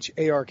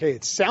 Chark.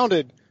 It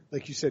sounded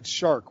like you said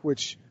Shark,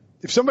 which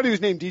if somebody was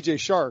named DJ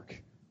Shark,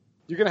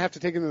 you're going to have to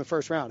take him in the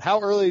first round.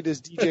 How early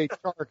does DJ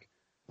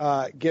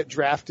Chark get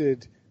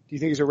drafted? Do you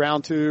think he's a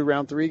round 2,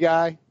 round 3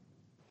 guy?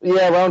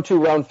 Yeah, round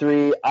 2, round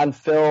 3. On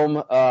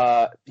film,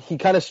 he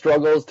kind of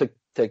struggles to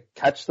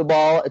catch the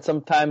ball at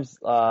sometimes,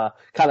 kind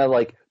of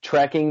like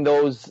tracking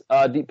those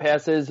deep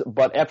passes.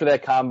 But after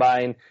that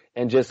combine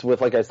and just with,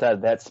 like I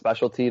said, that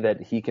specialty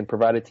that he can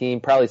provide a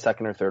team, probably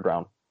 2nd or 3rd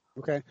round.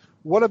 Okay.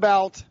 What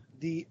about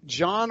the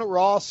John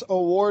Ross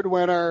Award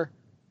winner?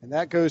 And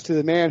that goes to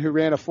the man who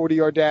ran a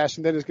 40-yard dash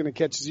and then is going to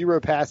catch 0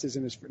 passes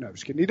in his – no, I'm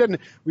just kidding.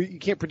 You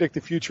can't predict the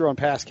future on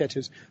pass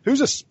catches.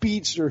 Who's a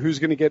speedster who's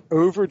going to get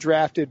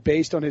overdrafted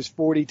based on his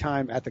 40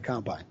 time at the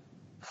combine?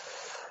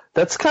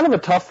 That's kind of a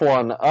tough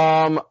one.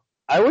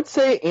 I would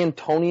say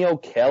Antonio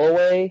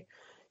Callaway.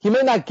 He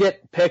may not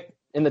get picked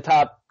in the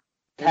top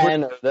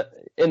 10 or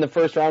in the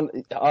first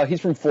round.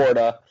 He's from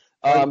Florida.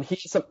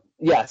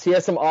 Yes, he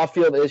has some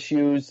off-field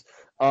issues,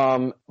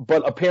 but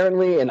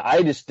apparently, and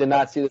I just did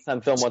not see this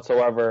on film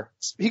whatsoever.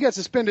 He got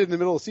suspended in the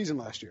middle of the season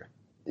last year.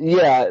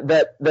 Yeah,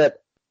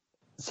 that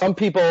some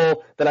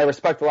people that I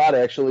respect a lot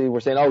actually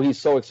were saying, oh, he's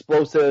so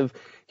explosive.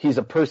 He's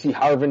a Percy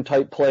Harvin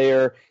type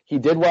player. He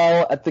did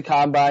well at the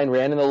combine,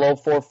 ran in the low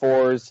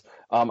 4.4s.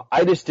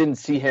 I just didn't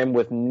see him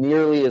with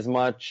nearly as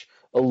much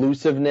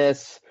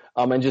elusiveness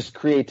and just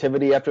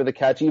creativity after the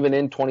catch, even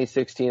in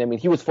 2016. I mean,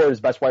 he was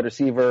Florida's best wide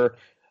receiver,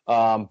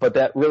 but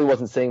that really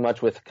wasn't saying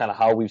much with kind of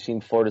how we've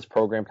seen Florida's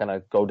program kind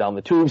of go down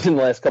the tubes in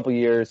the last couple of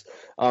years.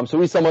 So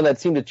he's someone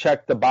that seemed to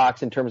check the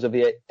box in terms of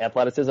the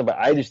athleticism, but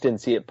I just didn't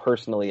see it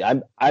personally.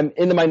 I'm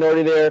in the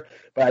minority there,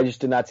 but I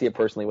just did not see it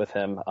personally with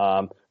him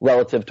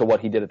relative to what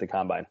he did at the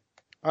combine.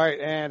 All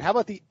right, and how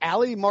about the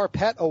Ali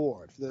Marpet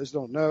Award? For those who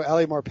don't know,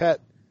 Ali Marpet,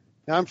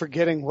 now I'm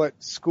forgetting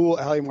what school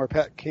Ali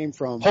Marpet came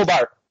from.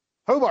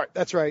 Hobart,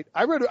 that's right.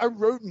 I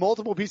wrote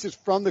multiple pieces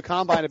from the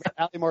combine about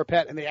Ali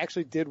Marpet, and they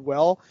actually did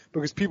well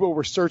because people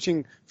were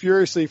searching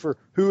furiously for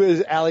who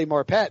is Ali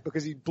Marpet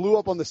because he blew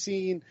up on the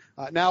scene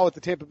now with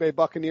the Tampa Bay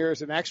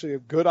Buccaneers and actually a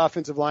good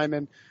offensive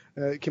lineman.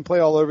 Can play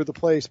all over the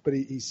place, but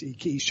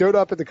he showed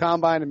up at the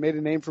combine and made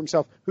a name for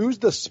himself. Who's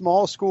the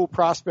small school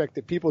prospect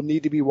that people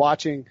need to be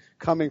watching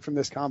coming from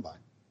this combine?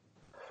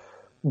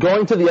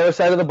 Going to the other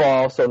side of the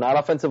ball, so not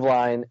offensive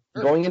line,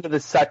 sure. Going into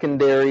the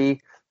secondary,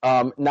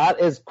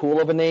 not as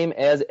cool of a name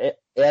as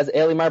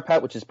Ali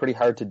Marpet, which is pretty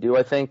hard to do,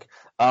 I think,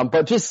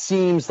 but just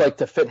seems like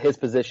to fit his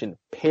position.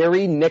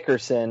 Perry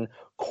Nickerson,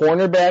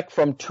 cornerback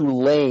from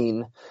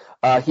Tulane.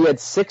 He had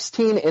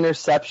 16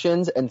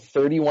 interceptions and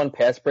 31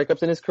 pass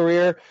breakups in his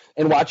career.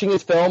 And watching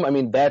his film, I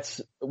mean,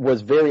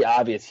 was very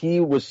obvious.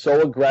 He was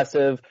so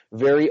aggressive,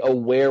 very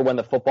aware when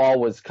the football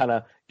was kind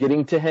of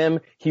getting to him.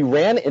 He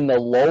ran in the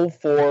low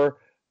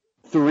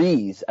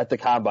 4.3s at the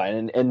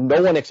combine, and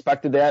no one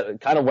expected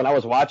that. Kind of when I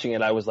was watching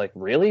it, I was like,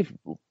 really?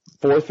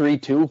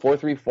 4.32,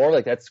 4.34?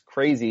 Like, that's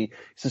crazy.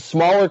 He's a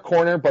smaller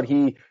corner, but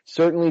he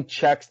certainly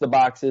checks the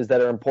boxes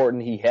that are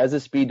important. He has the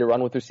speed to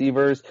run with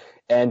receivers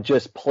and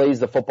just plays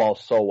the football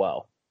so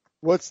well.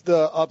 What's the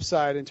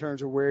upside in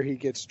terms of where he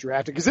gets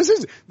drafted? Because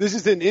this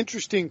is an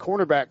interesting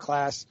cornerback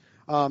class.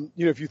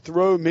 If you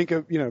throw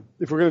Minkah,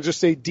 if we're going to just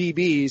say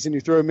DBs and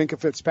you throw Minkah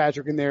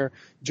Fitzpatrick in there,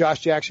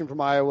 Josh Jackson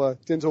from Iowa,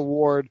 Denzel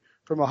Ward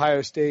from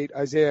Ohio State,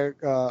 Isaiah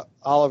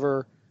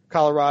Oliver,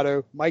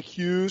 Colorado, Mike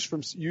Hughes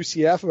from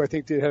UCF, who I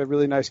think had a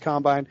really nice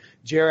combine,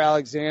 Jair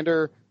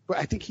Alexander, but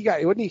I think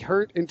wasn't he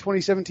hurt in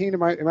 2017?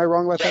 Am I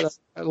wrong about that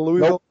at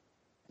Louisville?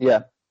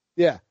 Nope.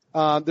 Yeah.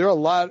 There are a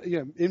lot,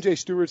 MJ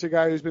Stewart's a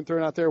guy who's been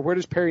thrown out there. Where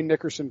does Perry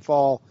Nickerson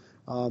fall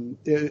on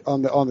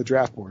the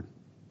draft board?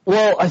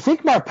 Well, I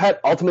think Marpet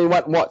ultimately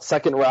went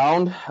second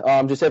round,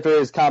 just after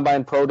his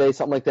combine pro day,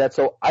 something like that.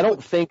 So I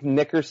don't think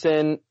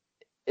Nickerson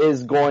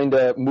is going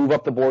to move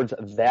up the boards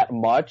that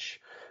much,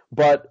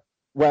 but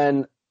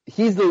when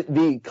he's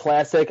the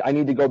classic, I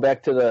need to go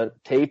back to the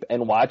tape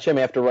and watch him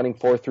after running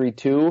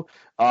 4.32.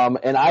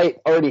 And I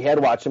already had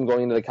watched him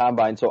going into the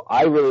combine, so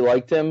I really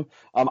liked him.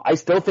 I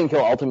still think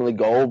he'll ultimately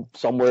go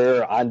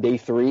somewhere on day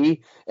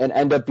 3 and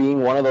end up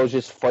being one of those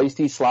just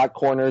feisty slot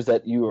corners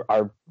that you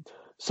are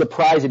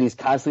surprised that he's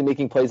constantly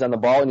making plays on the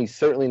ball, and he's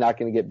certainly not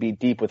going to get beat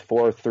deep with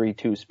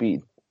 4.32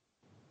 speed.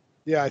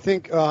 Yeah, I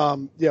think,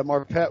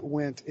 Marpet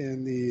went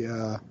in the,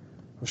 I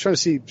was trying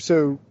to see,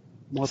 so.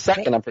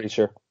 Second, I'm pretty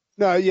sure.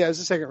 No, yeah, it was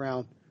the second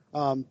round.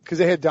 Cause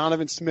they had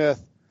Donovan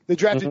Smith. They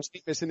drafted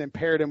Jameis and then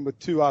paired him with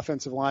 2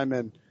 offensive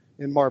linemen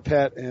in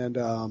Marpet and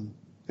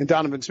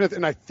Donovan Smith.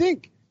 And I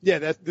think,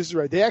 this is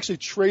right. They actually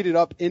traded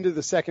up into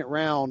the second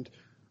round,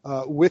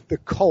 with the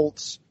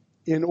Colts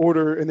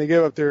and they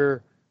gave up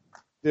their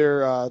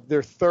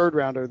third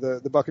rounder,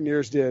 the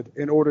Buccaneers did,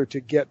 in order to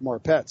get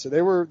Marpet. So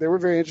they were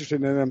very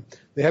interested in him.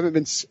 They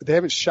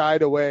haven't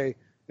shied away,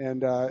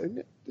 and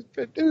it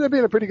ended up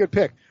being a pretty good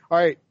pick. All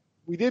right.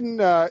 We didn't,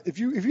 I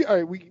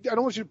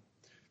don't want you to,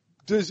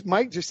 does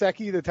Mike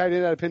Gesicki, the tight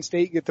end out of Penn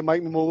State, get the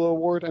Mike Mamula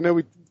Award? I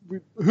know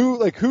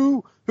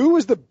who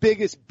was the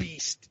biggest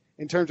beast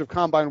in terms of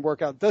combine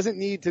workout? Doesn't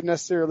need to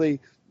necessarily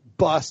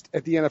bust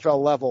at the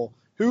NFL level.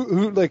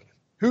 It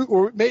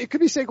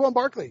could be Saquon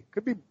Barkley,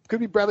 could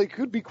be Bradley,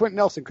 could be Quentin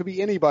Nelson, could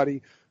be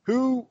anybody.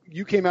 Who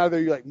you came out of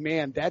there, you're like,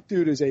 man, that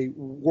dude is a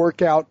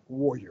workout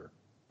warrior.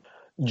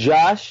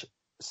 Josh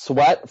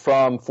Sweat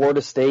from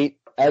Florida State,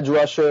 edge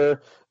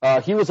rusher.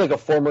 He was like a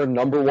former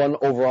number 1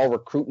 overall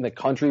recruit in the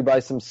country by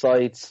some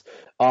sites,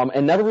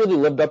 and never really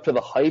lived up to the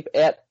hype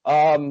at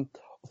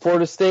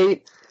Florida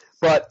State,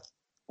 but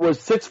was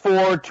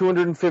 6'4",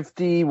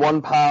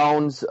 251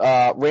 pounds,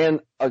 ran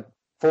a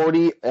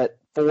 40 at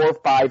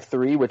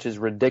 4.53, which is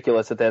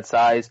ridiculous at that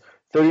size,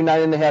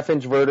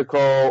 39.5-inch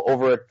vertical,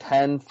 over a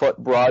 10-foot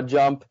broad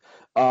jump.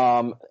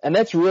 And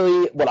that's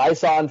really what I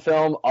saw on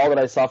film, all that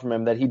I saw from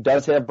him, that he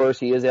does have burst,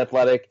 he is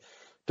athletic,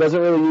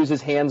 doesn't really use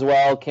his hands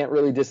well, can't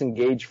really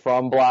disengage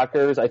from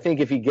blockers. I think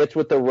if he gets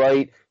with the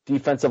right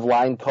defensive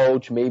line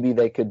coach, maybe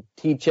they could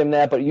teach him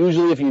that. But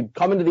usually if you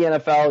come into the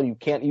NFL and you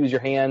can't use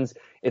your hands,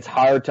 it's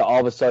hard to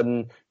all of a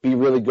sudden be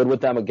really good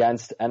with them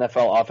against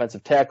NFL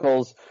offensive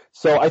tackles.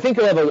 So I think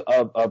he'll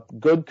have a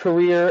good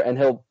career, and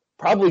he'll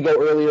probably go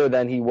earlier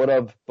than he would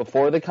have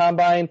before the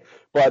combine,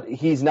 but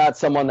he's not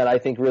someone that I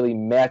think really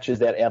matches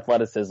that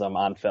athleticism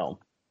on film.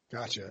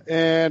 Gotcha.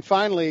 And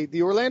finally,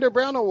 the Orlando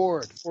Brown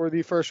Award for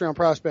the first-round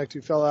prospect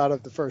who fell out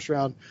of the first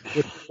round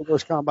with the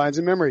worst combines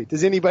in memory.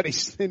 Does anybody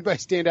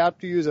stand out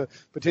to you as a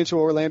potential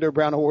Orlando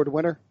Brown Award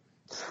winner?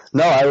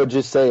 No, I would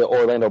just say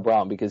Orlando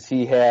Brown because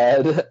he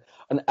had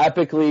an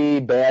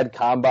epically bad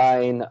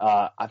combine.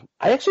 I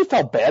actually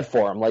felt bad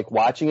for him, like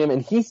watching him,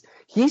 and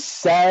he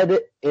said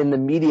in the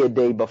media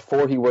day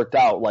before he worked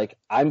out, like,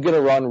 I'm going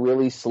to run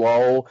really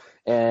slow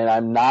and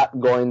I'm not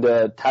going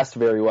to test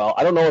very well.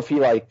 I don't know if he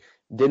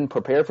didn't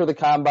prepare for the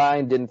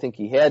combine, didn't think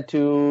he had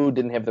to,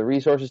 didn't have the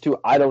resources to.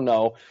 I don't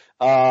know.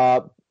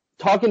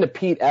 Talking to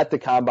Pete at the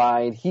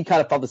combine, he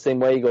kind of felt the same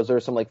way. He goes, there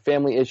were some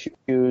family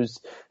issues.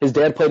 His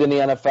dad played in the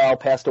NFL,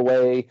 passed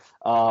away.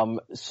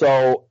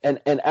 So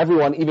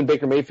everyone, even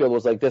Baker Mayfield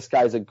was like, this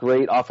guy's a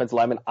great offensive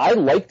lineman. I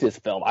liked his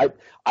film.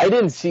 I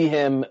didn't see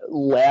him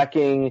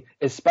lacking,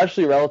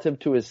 especially relative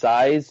to his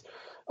size,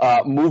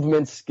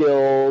 movement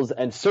skills,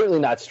 and certainly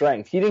not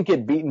strength. He didn't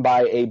get beaten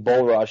by a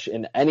bull rush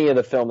in any of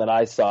the film that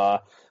I saw.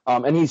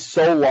 And he's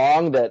so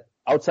long that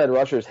outside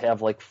rushers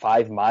have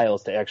 5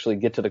 miles to actually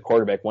get to the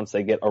quarterback once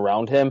they get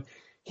around him.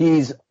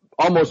 He's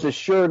almost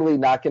assuredly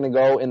not going to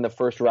go in the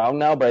first round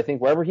now, but I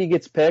think wherever he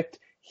gets picked,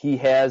 he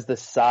has the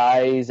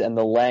size and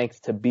the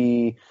length to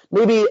be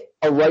maybe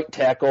a right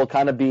tackle,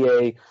 kind of be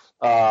a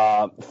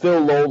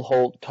Phil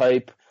Lodeholt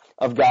type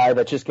of guy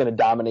that's just going to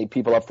dominate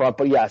people up front.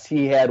 But yes,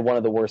 he had one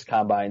of the worst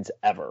combines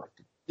ever.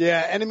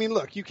 Yeah, and I mean,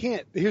 look,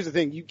 here's the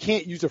thing, you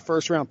can't use a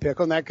first round pick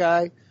on that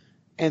guy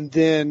and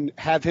then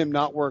have him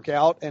not work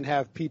out and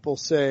have people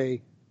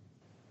say,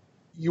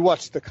 you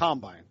watched the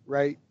combine,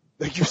 right?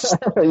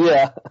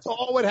 Yeah. So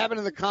what happened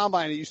in the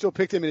combine and you still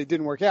picked him and it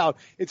didn't work out.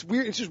 It's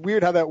weird. It's just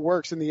weird how that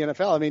works in the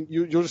NFL. I mean,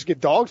 you'll just get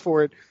dogged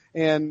for it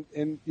and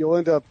you'll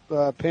end up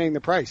paying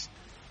the price.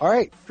 All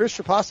right, Chris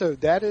Trapasso,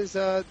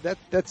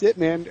 that's it,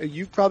 man.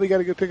 You've probably got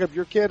to go pick up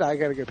your kid. I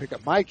got to go pick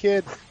up my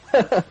kid.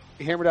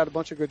 We hammered out a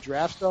bunch of good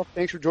draft stuff.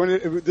 Thanks for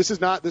joining. This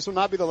will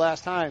not be the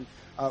last time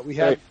we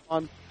have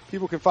on.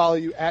 People can follow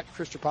you at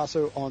Chris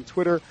Trapasso on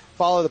Twitter.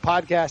 Follow the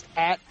podcast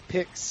at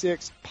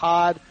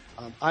Pick6Pod.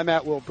 I'm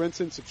at Will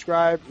Brinson.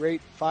 Subscribe,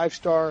 rate,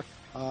 5-star.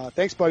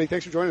 Thanks, buddy.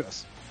 Thanks for joining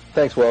us.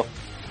 Thanks, Will.